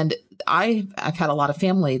 And I've had a lot of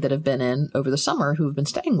family that have been in over the summer who've been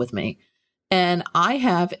staying with me. And I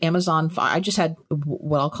have Amazon Fire. I just had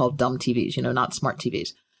what I'll call dumb TVs, not smart TVs.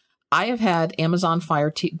 I have had Amazon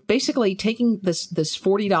Fire basically taking this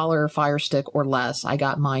 $40 Fire Stick or less. I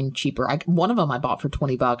got mine cheaper. One of them I bought for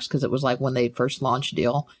 $20 because it was like when they first launched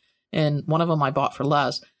deal. And one of them I bought for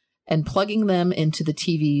less. And plugging them into the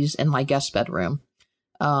TVs in my guest bedroom,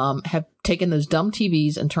 have taken those dumb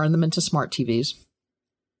TVs and turned them into smart TVs.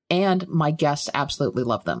 And my guests absolutely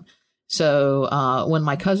love them. So when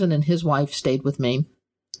my cousin and his wife stayed with me,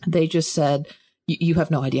 they just said, you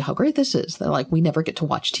have no idea how great this is. They're like, we never get to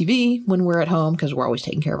watch TV when we're at home because we're always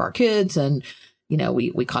taking care of our kids. And,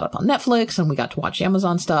 we caught up on Netflix and we got to watch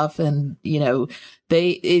Amazon stuff. And,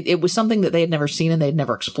 it was something that they had never seen and they'd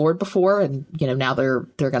never explored before. And, now they're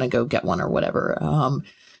going to go get one or whatever.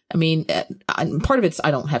 Part of it's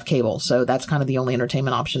I don't have cable. So that's kind of the only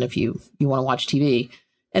entertainment option if you want to watch TV.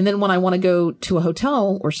 And then when I want to go to a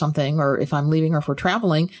hotel or something, or if I'm leaving or if we're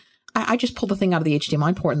traveling, I just pull the thing out of the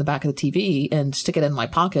HDMI port in the back of the TV and stick it in my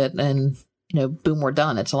pocket and, boom, we're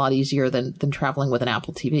done. It's a lot easier than traveling with an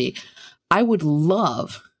Apple TV. I would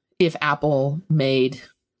love if Apple made,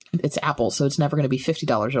 it's Apple, so it's never going to be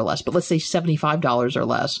 $50 or less, but let's say $75 or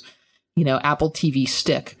less, Apple TV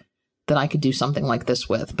stick that I could do something like this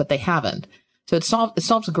with, but they haven't. So it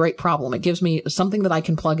solves a great problem. It gives me something that I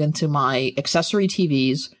can plug into my accessory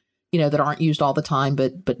TVs, that aren't used all the time,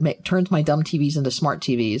 but turns my dumb TVs into smart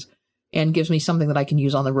TVs. And gives me something that I can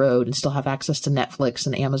use on the road and still have access to Netflix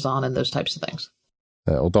and Amazon and those types of things.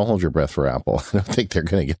 Well, don't hold your breath for Apple. I don't think they're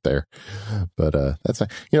going to get there. But that's,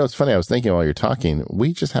 it's funny. I was thinking while you're talking,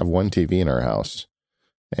 we just have one TV in our house.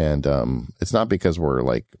 And it's not because we're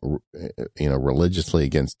like, religiously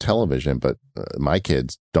against television, but my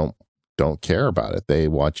kids don't care about it. They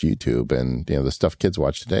watch YouTube, and, the stuff kids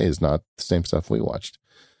watch today is not the same stuff we watched.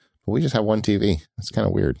 But we just have one TV. It's kind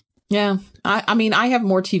of weird. Yeah. I have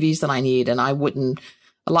more TVs than I need, and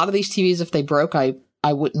a lot of these TVs, if they broke,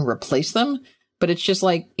 I wouldn't replace them. But it's just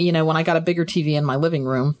like, when I got a bigger TV in my living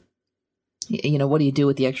room, what do you do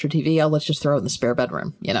with the extra TV? Oh, let's just throw it in the spare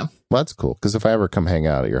bedroom, Well, that's cool. Because if I ever come hang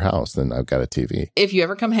out at your house, then I've got a TV. If you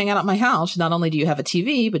ever come hang out at my house, not only do you have a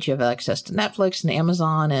TV, but you have access to Netflix and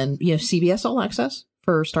Amazon and, CBS All Access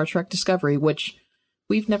for Star Trek Discovery, which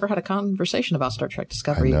we've never had a conversation about Star Trek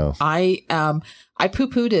Discovery. I know. I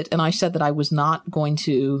poo-pooed it, and I said that I was not going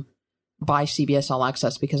to buy CBS All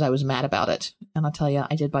Access because I was mad about it. And I'll tell you,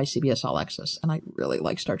 I did buy CBS All Access, and I really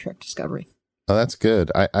like Star Trek Discovery. Oh, that's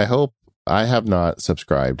good. I hope. I have not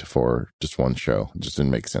subscribed for just one show. It just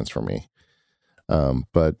didn't make sense for me.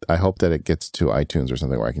 But I hope that it gets to iTunes or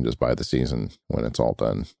something where I can just buy the season when it's all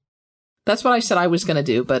done. That's what I said I was going to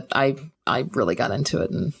do, but I really got into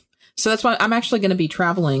it. And so that's why I'm actually going to be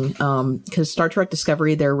traveling because Star Trek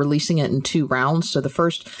Discovery, they're releasing it in 2 rounds. So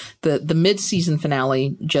the mid-season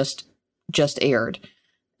finale just aired.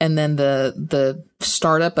 And then the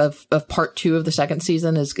startup of part 2 of the second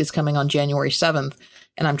season is coming on January 7th.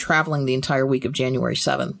 And I'm traveling the entire week of January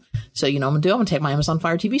 7th. So, I'm going to take my Amazon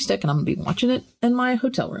Fire TV stick and I'm going to be watching it in my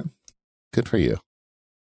hotel room. Good for you.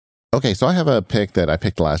 Okay, so I have a pick that I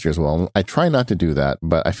picked last year as well. I try not to do that,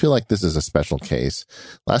 but I feel like this is a special case.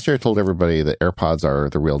 Last year I told everybody that AirPods are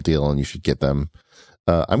the real deal and you should get them.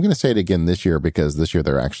 I'm going to say it again this year because this year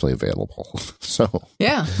they're actually available. So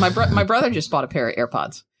yeah, my brother just bought a pair of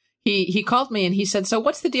AirPods. He called me and he said, "So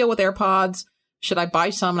what's the deal with AirPods? Should I buy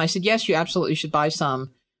some?" And I said, "Yes, you absolutely should buy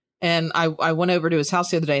some." And I went over to his house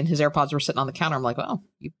the other day and his AirPods were sitting on the counter. I'm like, "Oh,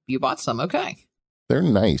 you bought some? Okay." They're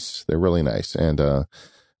nice. They're really nice. And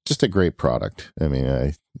just a great product. I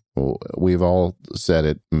mean, we've all said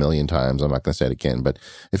it a million times. I'm not going to say it again, but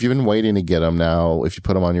if you've been waiting to get them now, if you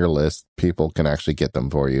put them on your list, people can actually get them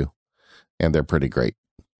for you. And they're pretty great.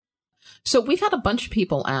 So we've had a bunch of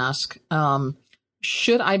people ask,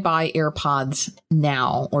 should I buy AirPods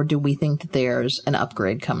now, or do we think that there's an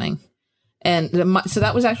upgrade coming? And so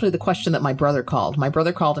that was actually the question that my brother called. My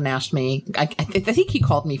brother called and asked me, I think he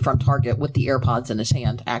called me from Target with the AirPods in his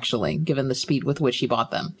hand, actually, given the speed with which he bought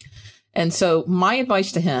them. And so my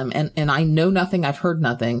advice to him, and I know nothing, I've heard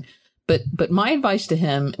nothing, but my advice to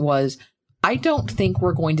him was, I don't think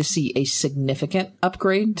we're going to see a significant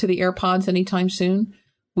upgrade to the AirPods anytime soon.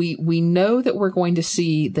 We know that we're going to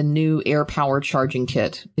see the new Air Power charging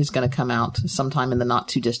kit is going to come out sometime in the not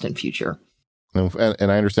too distant future. And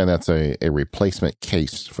I understand that's a replacement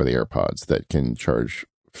case for the AirPods that can charge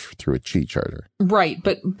through a Qi charger. Right.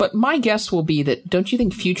 But my guess will be that, don't you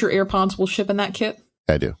think future AirPods will ship in that kit?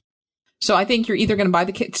 I do. So I think you're either going to buy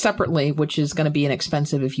the kit separately, which is going to be an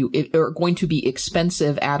expensive or going to be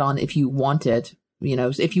expensive add-on if you want it.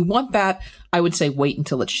 If you want that, I would say wait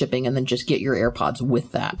until it's shipping and then just get your AirPods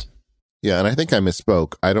with that. Yeah, and I think I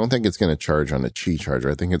misspoke. I don't think it's going to charge on a Qi charger.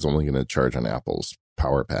 I think it's only going to charge on Apple's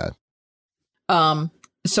Power Pad.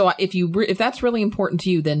 So if that's really important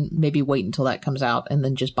to you, then maybe wait until that comes out and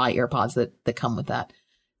then just buy AirPods that come with that.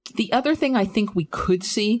 The other thing I think we could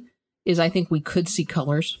see is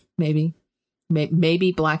colors, maybe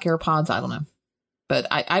black AirPods. I don't know, but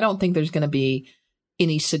I don't think there's going to be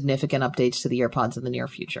any significant updates to the AirPods in the near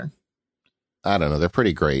future. I don't know. They're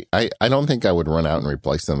pretty great. I don't think I would run out and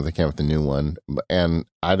replace them if they came with a new one. And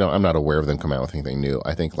I'm not aware of them coming out with anything new.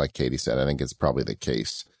 I think, like Katie said, I think it's probably the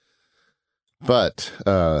case. But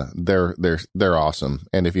they're awesome.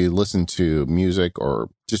 And if you listen to music or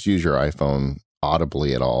just use your iPhone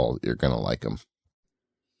audibly at all, you're going to like them.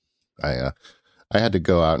 I had to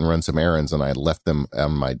go out and run some errands, and I left them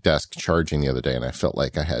on my desk charging the other day, and I felt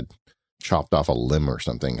like I had chopped off a limb or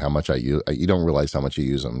something. How much I use, you don't realize how much you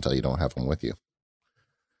use them until you don't have them with you.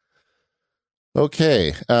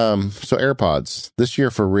 Okay, so AirPods this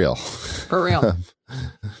year for real. For real.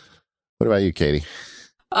 What about you, Katie?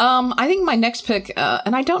 I think my next pick,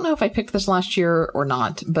 and I don't know if I picked this last year or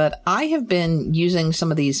not, but I have been using some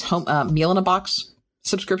of these home meal in a box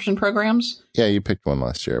subscription programs. Yeah, you picked one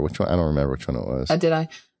last year. Which one? I don't remember which one it was. Did I?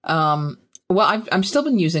 Well, I'm still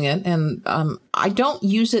been using it, and I don't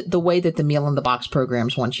use it the way that the meal in the box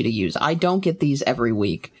programs want you to use. I don't get these every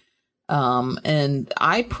week, and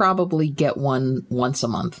I probably get one once a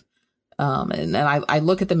month. And I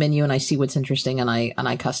look at the menu and I see what's interesting and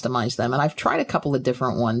I customize them. And I've tried a couple of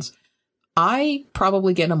different ones. I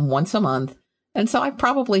probably get them once a month. And so I've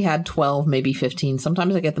probably had 12, maybe 15.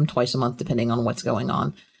 Sometimes I get them twice a month, depending on what's going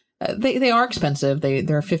on. They are expensive. They're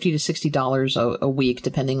 $50 to $60 a week,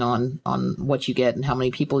 depending on what you get and how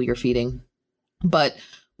many people you're feeding. But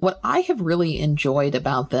what I have really enjoyed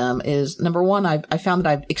about them is, number one, I found that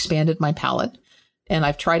I've expanded my palate. And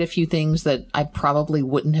I've tried a few things that I probably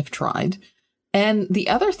wouldn't have tried. And the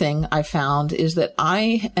other thing I found is that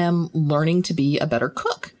I am learning to be a better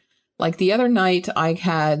cook. Like the other night, I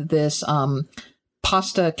had this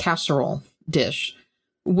pasta casserole dish,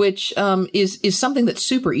 which is something that's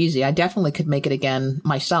super easy. I definitely could make it again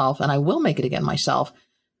myself, and I will make it again myself.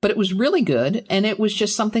 But it was really good, and it was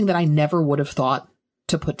just something that I never would have thought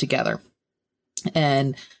to put together.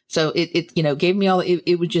 And so it gave me all,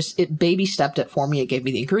 it baby stepped it for me. It gave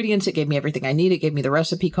me the ingredients. It gave me everything I needed. It gave me the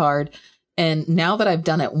recipe card. And now that I've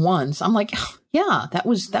done it once, I'm like, oh, yeah, that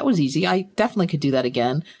was easy. I definitely could do that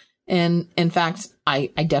again. And in fact, I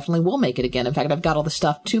definitely will make it again. In fact, I've got all the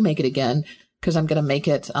stuff to make it again, because I'm going to make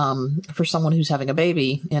it for someone who's having a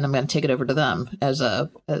baby, and I'm going to take it over to them as a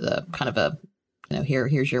kind of a,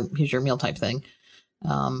 here's your meal type thing.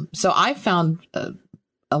 So I found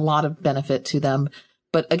a lot of benefit to them,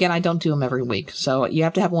 but again, I don't do them every week. So you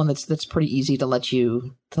have to have one that's pretty easy to let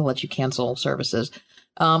you cancel services.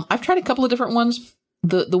 I've tried a couple of different ones.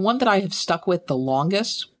 The one that I have stuck with the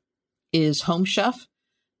longest is Home Chef.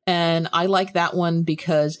 And I like that one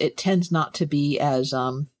because it tends not to be as,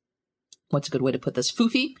 what's a good way to put this,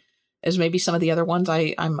 foofy as maybe some of the other ones.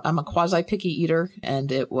 I'm a quasi picky eater,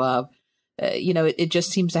 and it just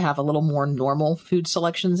seems to have a little more normal food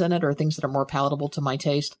selections in it, or things that are more palatable to my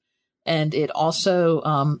taste. And it also,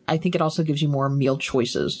 I think it also gives you more meal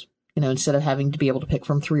choices. Instead of having to be able to pick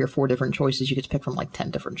from 3 or 4 different choices, you get to pick from like 10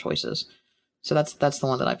 different choices. So that's the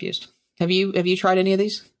one that I've used. Have you tried any of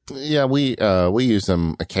these? Yeah, we use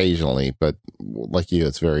them occasionally, but like you,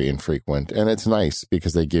 it's very infrequent, and it's nice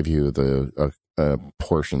because they give you the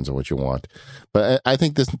portions of what you want. But I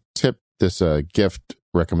think this gift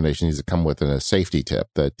recommendation needs to come with a safety tip,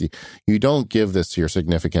 that you don't give this to your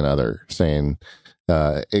significant other saying,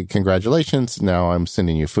 congratulations, now I'm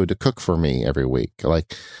sending you food to cook for me every week.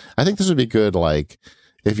 Like, I think this would be good, like,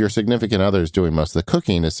 if your significant other is doing most of the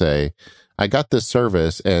cooking, to say, I got this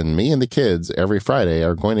service, and me and the kids every Friday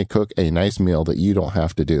are going to cook a nice meal that you don't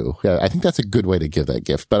have to do. Yeah, I think that's a good way to give that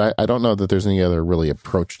gift, but I don't know that there's any other really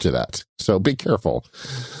approach to that. So be careful.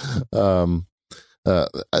 The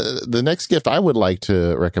next gift I would like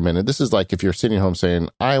to recommend, and this is like if you're sitting home saying,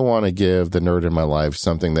 I want to give the nerd in my life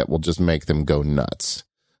something that will just make them go nuts.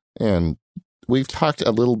 And we've talked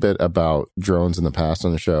a little bit about drones in the past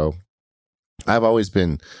on the show. I've always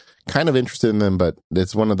been kind of interested in them, but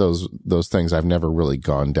it's one of those things I've never really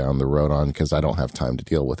gone down the road on because I don't have time to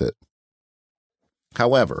deal with it.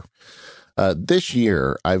 However, this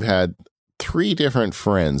year I've had 3 different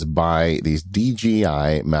friends buy these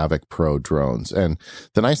DJI Mavic Pro drones. And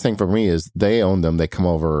the nice thing for me is they own them. They come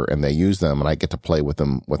over and they use them, and I get to play with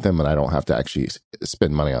them, and I don't have to actually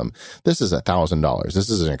spend money on them. This is $1,000. This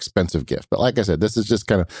is an expensive gift. But like I said, this is just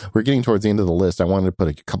kind of, we're getting towards the end of the list. I wanted to put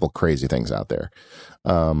a couple crazy things out there.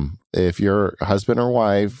 If your husband or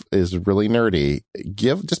wife is really nerdy,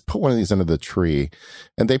 just put one of these under the tree,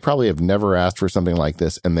 and they probably have never asked for something like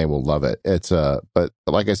this, and they will love it. But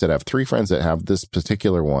like I said, I have 3 friends that have this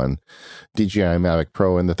particular one, DJI Mavic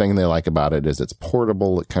Pro, and the thing they like about it is it's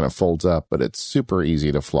portable. It kind of folds up, but it's super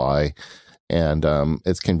easy to fly. And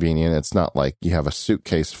it's convenient. It's not like you have a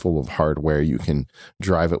suitcase full of hardware. You can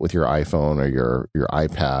drive it with your iPhone or your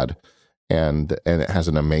iPad. And it has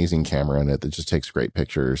an amazing camera in it that just takes great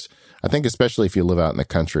pictures. I think especially if you live out in the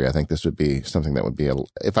country, I think this would be something that would be,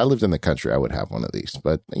 if I lived in the country, I would have one of these.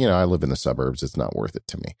 But, I live in the suburbs. It's not worth it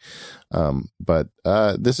to me. But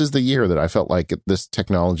this is the year that I felt like this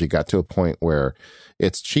technology got to a point where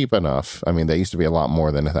it's cheap enough. I mean, they used to be a lot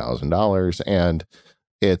more than $1,000, and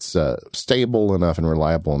it's stable enough and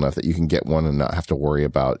reliable enough that you can get one and not have to worry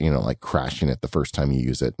about, like crashing it the first time you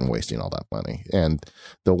use it and wasting all that money. And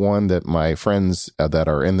the one that my friends that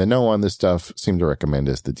are in the know on this stuff seem to recommend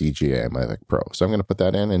is the DJI Mavic Pro. So I'm going to put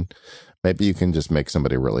that in, and maybe you can just make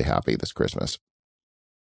somebody really happy this Christmas.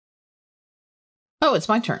 Oh, it's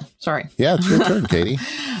my turn. Sorry. Yeah, it's your turn, Katie.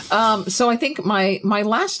 So I think my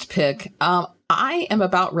last pick, I am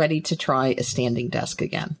about ready to try a standing desk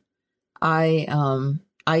again. I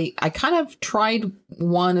kind of tried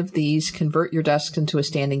one of these convert your desks into a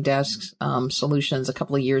standing desk solutions a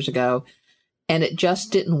couple of years ago, and it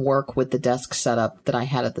just didn't work with the desk setup that I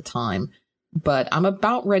had at the time. But I'm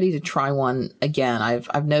about ready to try one again.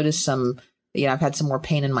 I've noticed some, I've had some more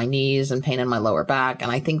pain in my knees and pain in my lower back,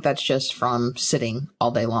 and I think that's just from sitting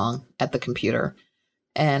all day long at the computer.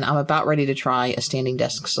 And I'm about ready to try a standing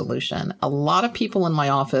desk solution. A lot of people in my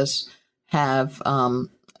office have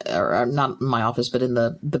or not in my office, but in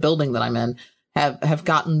the building that I'm in, have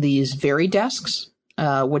gotten these Very desks,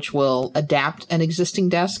 which will adapt an existing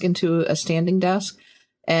desk into a standing desk.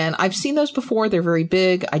 And I've seen those before. They're very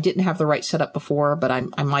big. I didn't have the right setup before, but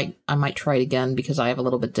I might try it again because I have a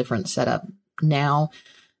little bit different setup now.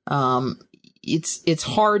 it's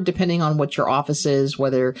hard depending on what your office is,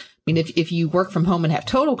 whether, I mean, if you work from home and have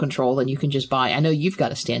total control, then you can just buy, I know you've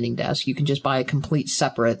got a standing desk. You can just buy a complete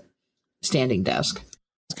separate standing desk.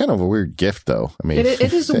 It's kind of a weird gift, though. I mean,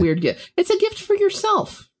 it is a weird gift. It's a gift for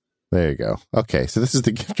yourself. There you go. Okay. So this is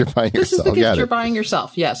the gift you're buying yourself. This is the gift you're buying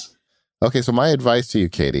yourself. Yes. Okay. So my advice to you,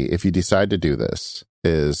 Katie, if you decide to do this,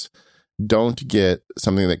 is don't get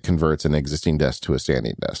something that converts an existing desk to a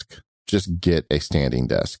standing desk. Just get a standing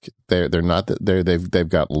desk. They've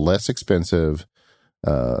got less expensive,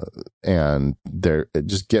 and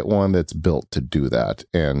just get one that's built to do that,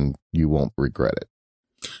 and you won't regret it.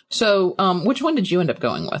 So, which one did you end up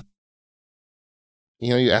going with?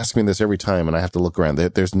 You ask me this every time, and I have to look around.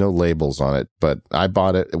 There's no labels on it, but I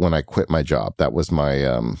bought it when I quit my job. That was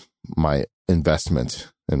my my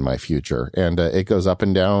investment in my future, and it goes up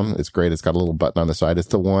and down. It's great. It's got a little button on the side. It's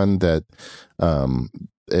the one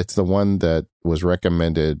that was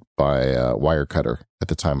recommended by Wirecutter at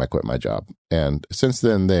the time I quit my job. And since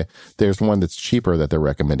then, there's one that's cheaper that they're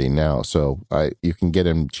recommending now. So you can get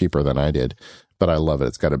them cheaper than I did, but I love it.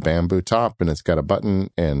 It's got a bamboo top and it's got a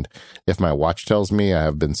button. And if my watch tells me I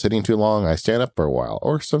have been sitting too long, I stand up for a while.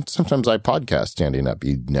 Or sometimes I podcast standing up.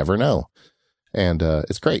 You never know. And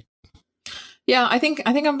it's great. Yeah, I think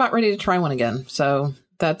I'm about ready to try one again. So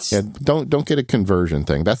that's don't get a conversion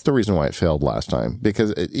thing. That's the reason why it failed last time,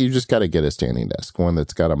 because you just got to get a standing desk, one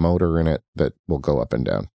that's got a motor in it that will go up and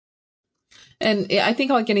down. And I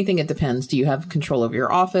think like anything, it depends. Do you have control over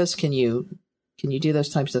your office? Can you do those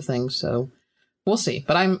types of things? So we'll see.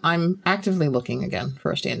 But I'm actively looking again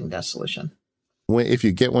for a standing desk solution. If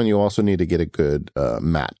you get one, you also need to get a good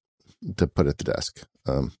mat to put at the desk.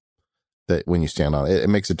 That when you stand on it, it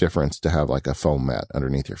makes a difference to have like a foam mat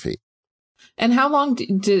underneath your feet. And how long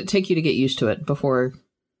did it take you to get used to it before,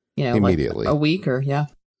 immediately, like a week or yeah?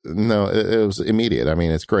 No, it was immediate. I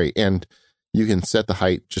mean, it's great. And you can set the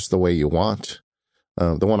height just the way you want.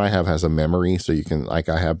 The one I have has a memory, so you can, like,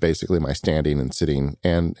 I have basically my standing and sitting,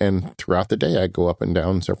 and throughout the day I go up and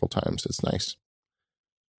down several times. It's nice.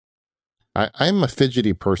 I'm a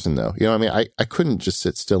fidgety person, though. I couldn't just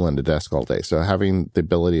sit still in the desk all day. So having the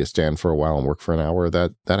ability to stand for a while and work for an hour,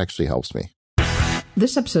 that actually helps me.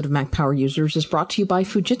 This episode of Mac Power Users is brought to you by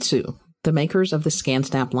Fujitsu, the makers of the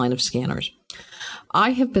ScanSnap line of scanners.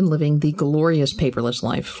 I have been living the glorious paperless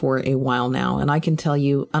life for a while now, and I can tell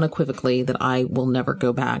you unequivocally that I will never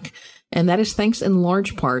go back. And that is thanks in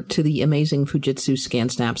large part to the amazing Fujitsu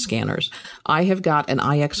ScanSnap scanners. I have got an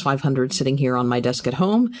iX500 sitting here on my desk at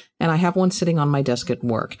home, and I have one sitting on my desk at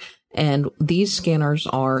work. And these scanners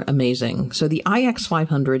are amazing. So the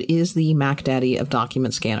iX500 is the Mac Daddy of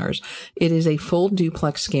document scanners. It is a full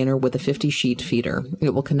duplex scanner with a 50-sheet feeder.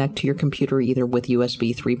 It will connect to your computer either with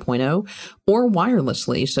USB 3.0 or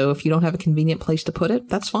wirelessly. So if you don't have a convenient place to put it,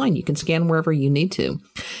 that's fine. You can scan wherever you need to.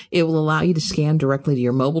 It will allow you to scan directly to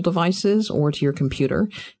your mobile devices or to your computer.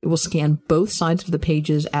 It will scan both sides of the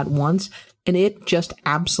pages at once, and it just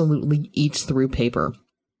absolutely eats through paper.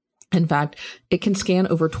 In fact, it can scan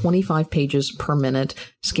over 25 pages per minute,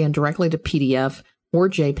 scan directly to PDF or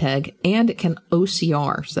JPEG, and it can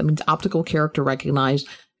OCR. So that means optical character recognize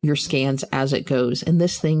your scans as it goes. And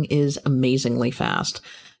this thing is amazingly fast.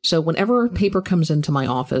 So whenever paper comes into my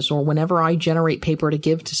office or whenever I generate paper to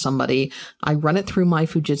give to somebody, I run it through my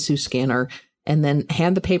Fujitsu scanner and then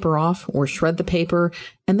hand the paper off or shred the paper,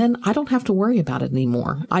 and then I don't have to worry about it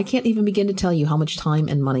anymore. I can't even begin to tell you how much time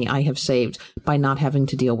and money I have saved by not having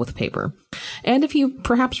to deal with paper. And if you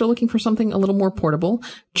perhaps are looking for something a little more portable,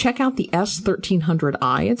 check out the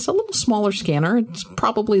S1300i. It's a little smaller scanner. It's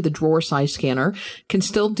probably the drawer size scanner. Can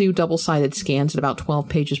still do double-sided scans at about 12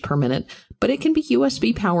 pages per minute, but it can be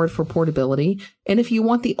USB powered for portability. And if you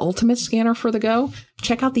want the ultimate scanner for the go,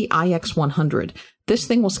 check out the iX100. This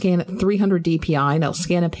thing will scan at 300 DPI and it'll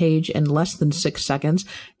scan a page in less than 6 seconds.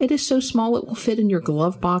 It is so small it will fit in your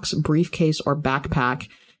glove box, briefcase, or backpack,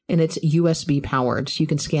 and it's USB powered. So you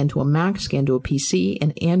can scan to a Mac, scan to a PC,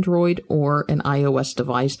 an Android, or an iOS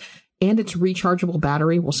device, and its rechargeable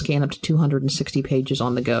battery will scan up to 260 pages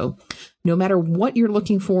on the go. No matter what you're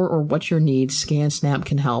looking for or what your needs, ScanSnap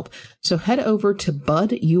can help. So head over to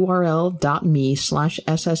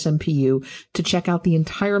budurl.me/SSMPU to check out the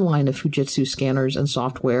entire line of Fujitsu scanners and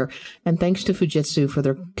software. And thanks to Fujitsu for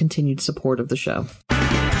their continued support of the show.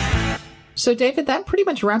 So, David, that pretty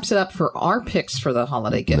much wraps it up for our picks for the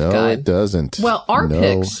holiday gift guide. No, it doesn't. Well, our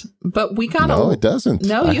picks, but we got No, it doesn't.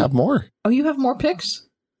 No, I have more. Oh, you have more picks?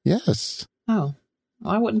 Yes. Oh,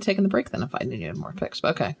 well, I wouldn't have taken the break then if I knew you had more picks,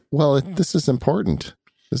 but okay. Well, this is important.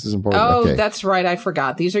 This is important. Oh, okay. That's right. I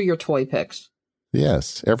forgot. These are your toy picks.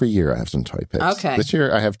 Yes, every year I have some toy picks. Okay. This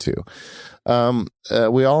year I have two.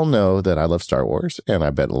 We all know that I love Star Wars, and I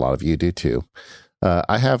bet a lot of you do too.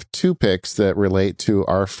 I have two picks that relate to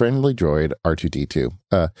our friendly droid R2-D2.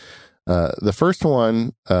 The first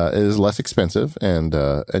one is less expensive and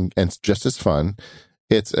it's just as fun.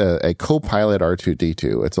 It's a co-pilot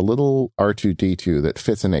R2-D2. It's a little R2-D2 that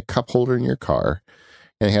fits in a cup holder in your car,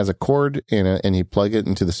 and it has a cord in it, and you plug it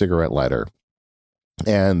into the cigarette lighter.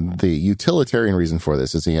 And the utilitarian reason for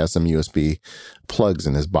this is he has some USB plugs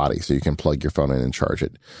in his body, so you can plug your phone in and charge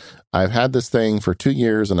it. I've had this thing for 2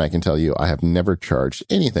 years, and I can tell you I have never charged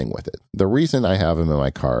anything with it. The reason I have him in my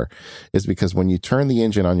car is because when you turn the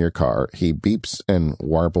engine on your car, he beeps and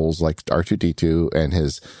warbles like R2-D2, and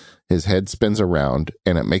his head spins around,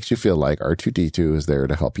 and it makes you feel like R2-D2 is there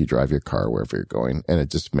to help you drive your car wherever you're going, and it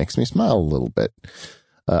just makes me smile a little bit.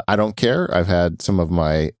 I don't care. I've had some of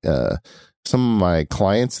my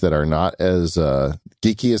clients that are not as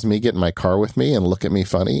geeky as me get in my car with me and look at me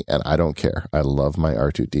funny, and I don't care. I love my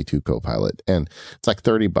R2-D2 Copilot, and it's like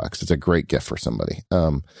 $30. It's a great gift for somebody.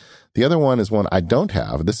 The other one is one I don't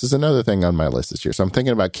have. This is another thing on my list this year. So I'm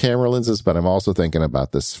thinking about camera lenses, but I'm also thinking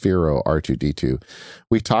about the Sphero R2-D2.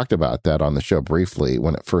 We talked about that on the show briefly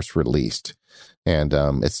when it first released, and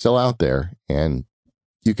it's still out there, and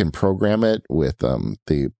you can program it with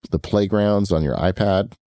the playgrounds on your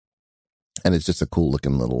iPad. And it's just a cool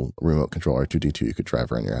looking little remote control R2-D2 you could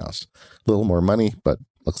drive around your house. A little more money, but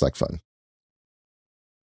looks like fun.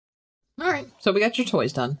 All right. So we got your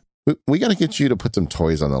toys done. We got to get you to put some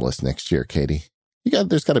toys on the list next year, Katie.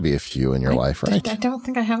 There's got to be a few in your life, right? I don't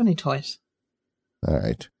think I have any toys. All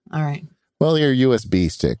right. Well, your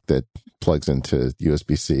USB stick that plugs into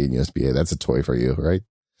USB-C and USB-A, that's a toy for you, right?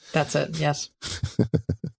 That's it. Yes.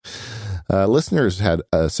 Listeners had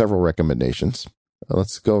several recommendations.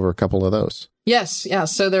 Let's go over a couple of those. Yes. Yeah.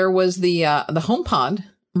 So there was the HomePod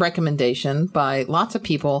recommendation by lots of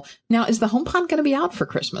people. Now, is the HomePod going to be out for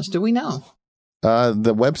Christmas? Do we know?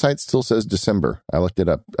 The website still says December. I looked it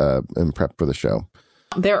up in prep for the show.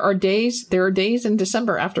 There are days in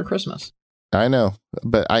December after Christmas. I know,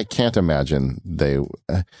 but I can't imagine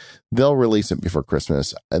they'll release it before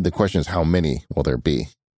Christmas. The question is, how many will there be?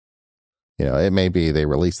 It may be they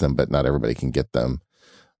release them, but not everybody can get them.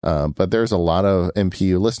 But there's a lot of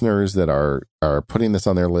MPU listeners that are putting this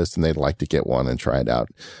on their list, and they'd like to get one and try it out.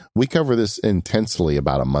 We covered this intensely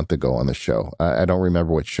about a month ago on the show. I don't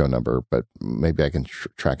remember which show number, but maybe I can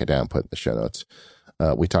track it down and put it in the show notes.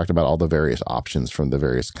 We talked about all the various options from the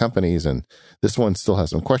various companies, and this one still has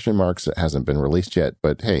some question marks. It hasn't been released yet,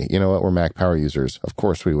 but hey, you know what? We're Mac Power users. Of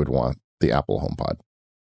course, we would want the Apple HomePod.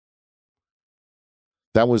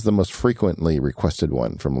 That was the most frequently requested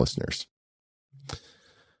one from listeners.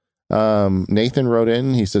 Nathan wrote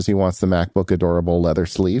in, he says he wants the MacBook adorable leather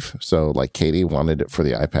sleeve. So like Katie wanted it for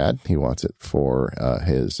the iPad, he wants it for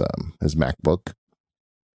his MacBook.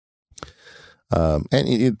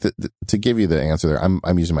 To give you the answer there,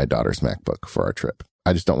 I'm using my daughter's MacBook for our trip.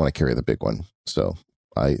 I just don't want to carry the big one. So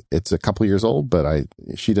it's a couple years old, but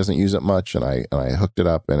she doesn't use it much, and I hooked it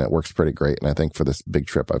up, and it works pretty great. And I think for this big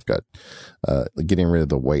trip, I've got getting rid of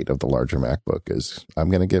the weight of the larger MacBook I'm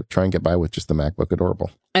going to try and get by with just the MacBook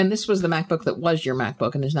adorable. And this was the MacBook that was your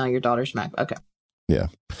MacBook and is now your daughter's Mac. Okay. Yeah.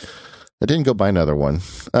 I didn't go buy another one.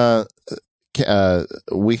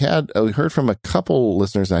 We heard from a couple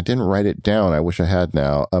listeners, and I didn't write it down. I wish I had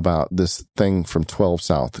now, about this thing from 12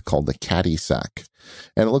 South called the Caddy Sack.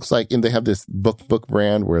 And it looks like they have this book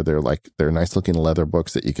brand where they're nice looking leather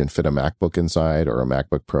books that you can fit a MacBook inside or a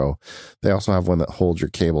MacBook Pro. They also have one that holds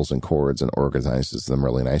your cables and cords and organizes them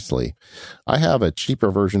really nicely. I have a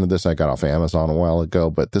cheaper version of this I got off Amazon a while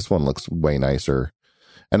ago, but this one looks way nicer.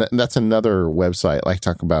 And that's another website like I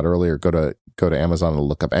talked about earlier. Go to Amazon and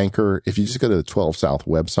look up Anchor. If you just go to the 12 South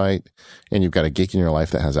website and you've got a geek in your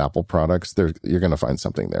life that has Apple products, you're going to find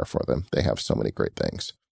something there for them. They have so many great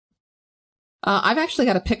things. I've actually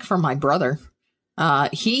got a pick from my brother. I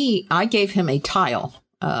gave him a tile.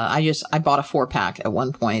 I bought a 4-pack at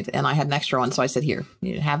one point, and I had an extra one. So I said, here,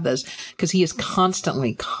 you have this, because he is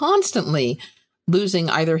constantly losing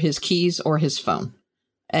either his keys or his phone.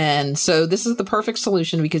 And so this is the perfect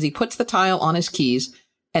solution, because he puts the tile on his keys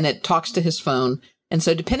and it talks to his phone. And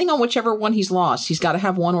so depending on whichever one he's lost, he's got to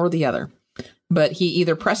have one or the other. But he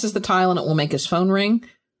either presses the tile and it will make his phone ring,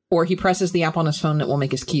 or he presses the app on his phone and it will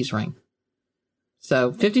make his keys ring.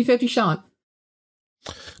 So 50-50 shot.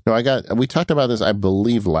 No, we talked about this, I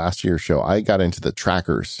believe, last year's show. I got into the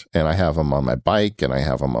trackers, and I have them on my bike and I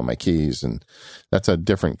have them on my keys, and that's a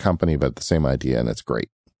different company, but the same idea, and it's great.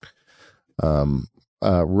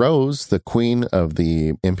 Rose, the queen of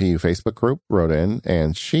the MPU Facebook group, wrote in,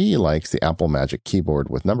 and she likes the Apple Magic Keyboard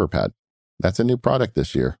with number pad. That's a new product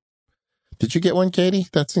this year. Did you get one, Katie?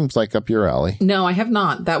 That seems like up your alley. No, I have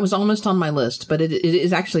not. That was almost on my list, but it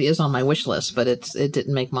is actually on my wish list, but it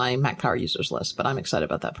didn't make my Mac Power users list, but I'm excited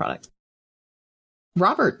about that product.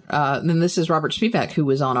 Robert, and this is Robert Spivak, who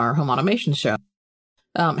was on our home automation show,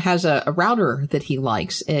 has a router that he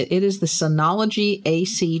likes. It is the Synology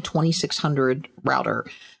AC2600 router.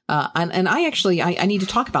 And I need to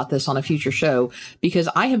talk about this on a future show because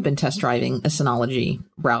I have been test driving a Synology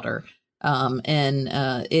router.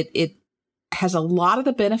 It has a lot of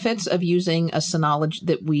the benefits of using a Synology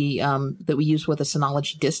that we use with a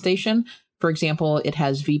Synology disk station. For example, it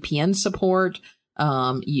has VPN support.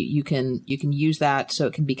 You can use that so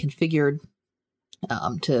it can be configured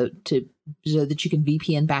so that you can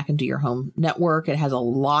VPN back into your home network. It has a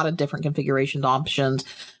lot of different configuration options.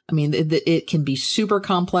 I mean, it can be super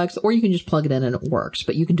complex, or you can just plug it in and it works.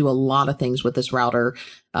 But you can do a lot of things with this router.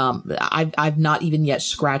 I've not even yet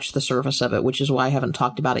scratched the surface of it, which is why I haven't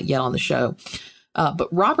talked about it yet on the show.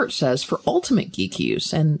 But Robert says for ultimate geek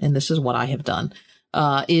use, and this is what I have done,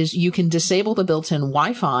 is you can disable the built-in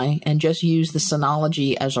Wi-Fi and just use the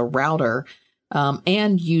Synology as a router.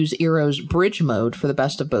 And use Eero's bridge mode for the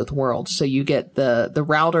best of both worlds. So you get the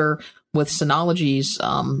router with Synology's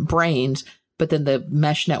brains, but then the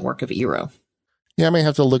mesh network of Eero. Yeah, I may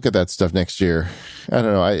have to look at that stuff next year. I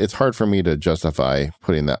don't know. It's hard for me to justify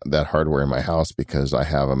putting that hardware in my house because I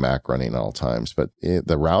have a Mac running at all times. But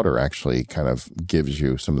the router actually kind of gives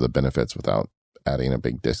you some of the benefits without adding a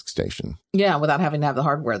big disk station. Yeah, without having to have the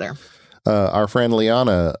hardware there. Our friend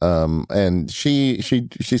Liana, and she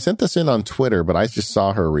sent this in on Twitter, but I just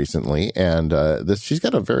saw her recently, and she's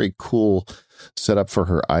got a very cool setup for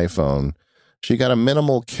her iPhone. She got a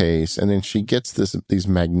minimal case, and then she gets these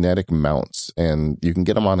magnetic mounts, and you can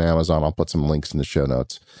get them on Amazon. I'll put some links in the show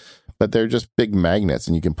notes, but they're just big magnets,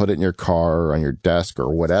 and you can put it in your car or on your desk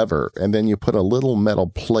or whatever, and then you put a little metal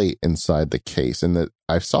plate inside the case, and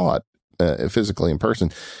I saw it. Physically in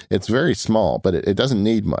person, it's very small, but it doesn't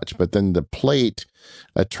need much. But then the plate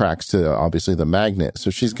attracts to obviously the magnet.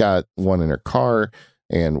 So she's got one in her car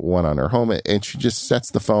and one on her home, and she just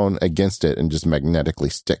sets the phone against it and just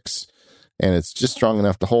magnetically sticks. And it's just strong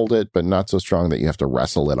enough to hold it, but not so strong that you have to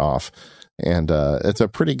wrestle it off. And it's a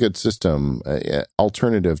pretty good system,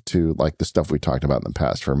 alternative to like the stuff we talked about in the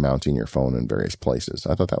past for mounting your phone in various places.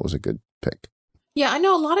 I thought that was a good pick. Yeah, I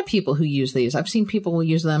know a lot of people who use these. I've seen people who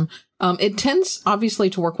use them. It tends, obviously,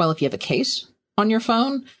 to work well if you have a case on your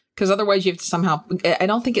phone, because otherwise you have to somehow, I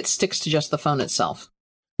don't think it sticks to just the phone itself.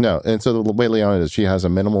 No, and so the way Liana does, she has a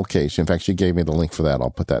minimal case. In fact, she gave me the link for that. I'll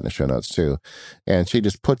put that in the show notes, too. And she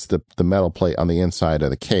just puts the metal plate on the inside of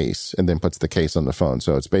the case and then puts the case on the phone.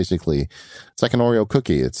 So it's basically, it's like an Oreo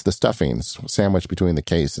cookie. It's the stuffing sandwiched between the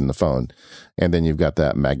case and the phone. And then you've got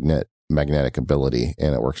that magnetic ability,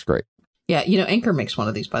 and it works great. Yeah, Anchor makes one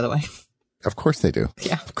of these, by the way. Of course they do.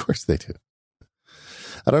 Yeah. Of course they do.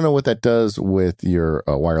 I don't know what that does with your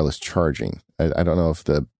wireless charging. I don't know if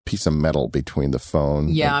the piece of metal between the phone.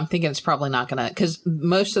 Yeah, I'm thinking it's probably not going to, because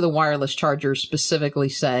most of the wireless chargers specifically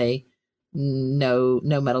say no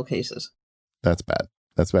metal cases. That's bad.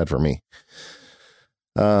 That's bad for me.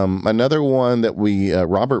 Another one that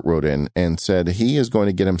Robert wrote in and said he is going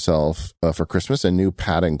to get himself for Christmas a new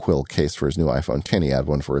Pad and Quill case for his new iPhone 10. He had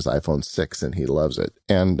one for his iPhone 6 and he loves it.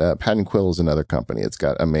 And Pad and Quill is another company. It's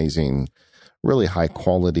got amazing, really high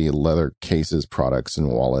quality leather cases, products, and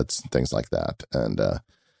wallets and things like that. And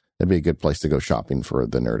it'd be a good place to go shopping for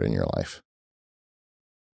the nerd in your life.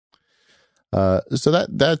 So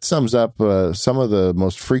that sums up some of the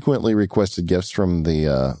most frequently requested gifts from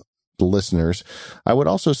the listeners. I would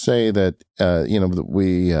also say that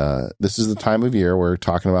this is the time of year we're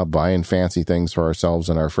talking about buying fancy things for ourselves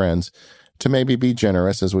and our friends. To maybe be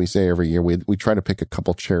generous, as we say every year, we try to pick a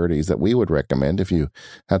couple charities that we would recommend if you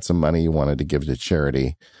had some money you wanted to give to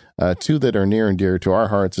charity. Two that are near and dear to our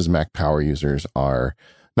hearts as Mac Power users are,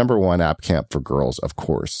 number one, App Camp for Girls, of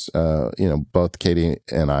course. Both Katie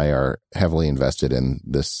and I are heavily invested in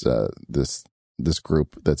this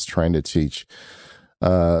group that's trying to teach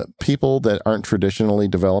people that aren't traditionally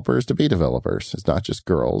developers to be developers. It's not just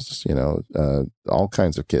girls, all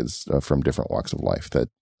kinds of kids from different walks of life that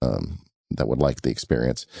would like the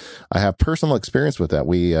experience. I have personal experience with that.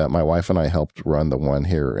 My wife and I helped run the one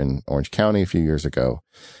here in Orange County a few years ago.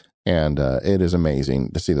 And it is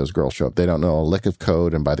amazing to see those girls show up. They don't know a lick of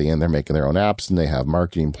code. And by the end, they're making their own apps and they have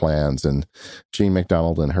marketing plans. And Jean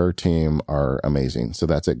McDonald and her team are amazing. So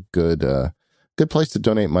that's a good place to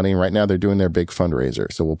donate money. Right now, they're doing their big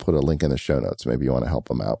fundraiser. So we'll put a link in the show notes. Maybe you want to help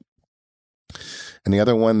them out. And the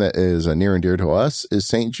other one that is near and dear to us is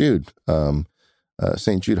St. Jude.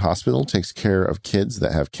 St. Jude Hospital takes care of kids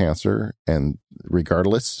that have cancer, and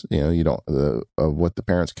regardless, of what the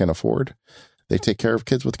parents can afford, they take care of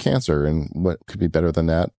kids with cancer. And what could be better than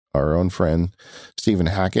that? Our own friend Stephen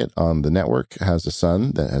Hackett on the network has a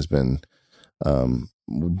son that has been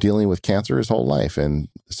dealing with cancer his whole life, and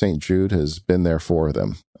St. Jude has been there for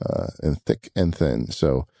them in thick and thin.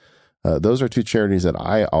 So those are two charities that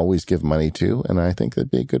I always give money to, and I think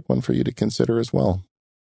that'd be a good one for you to consider as well.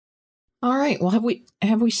 All right. Well, have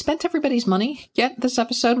we spent everybody's money yet this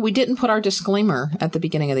episode? We didn't put our disclaimer at the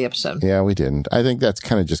beginning of the episode. Yeah, we didn't. I think that's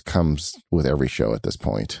kind of just comes with every show at this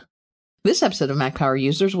point. This episode of Mac Power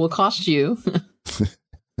Users will cost you.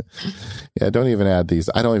 Yeah, don't even add these.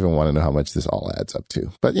 I don't even want to know how much this all adds up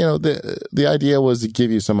to. But, the idea was to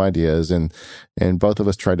give you some ideas, and both of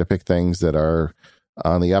us tried to pick things that are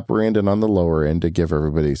on the upper end and on the lower end to give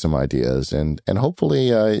everybody some ideas. And hopefully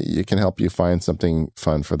it can help you find something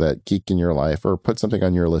fun for that geek in your life, or put something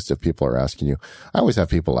on your list if people are asking you. I always have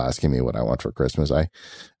people asking me what I want for Christmas.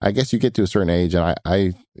 I guess you get to a certain age, and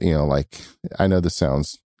I know this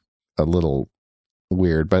sounds a little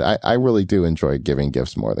weird, but I really do enjoy giving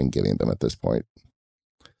gifts more than getting them at this point.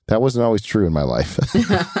 That wasn't always true in my life.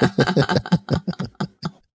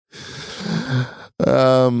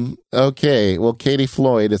 Okay. Well, Katie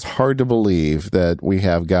Floyd, it's hard to believe that we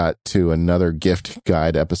have got to another gift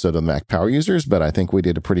guide episode of the Mac Power Users, but I think we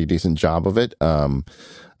did a pretty decent job of it.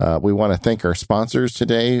 We want to thank our sponsors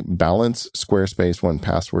today: Balance, Squarespace,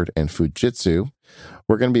 1Password, and Fujitsu.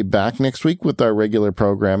 We're going to be back next week with our regular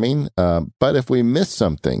programming. But if we miss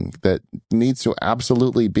something that needs to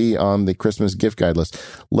absolutely be on the Christmas gift guide list,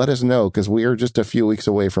 let us know, because we are just a few weeks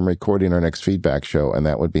away from recording our next feedback show, and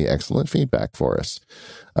that would be excellent feedback for us.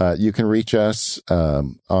 You can reach us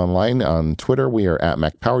online on Twitter. We are at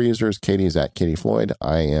Mac Power Users. Katie is at Katie Floyd.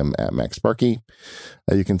 I am at Mac Sparky.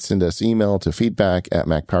 You can send us email to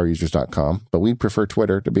feedback@macpowerusers.com, but we prefer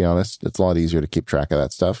Twitter, to be honest. It's a lot easier to keep track of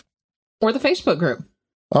that stuff. Or the Facebook group.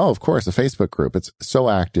 Oh, of course, the Facebook group. It's so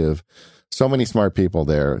active. So many smart people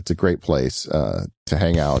there. It's a great place to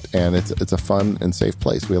hang out, and it's a fun and safe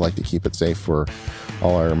place. We like to keep it safe for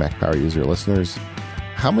all our Mac Power User listeners.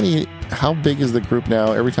 How big is the group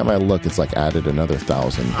now? Every time I look, it's like added another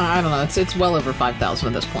 1,000. I don't know. It's well over 5,000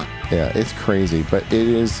 at this point. Yeah, it's crazy, but it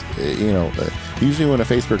is, usually when a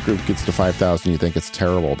Facebook group gets to 5,000, you think it's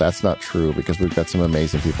terrible. That's not true, because we've got some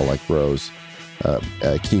amazing people like Rose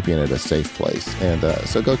keeping it a safe place. And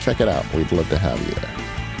so go check it out. We'd love to have you there.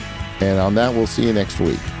 And on that, we'll see you next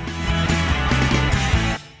week.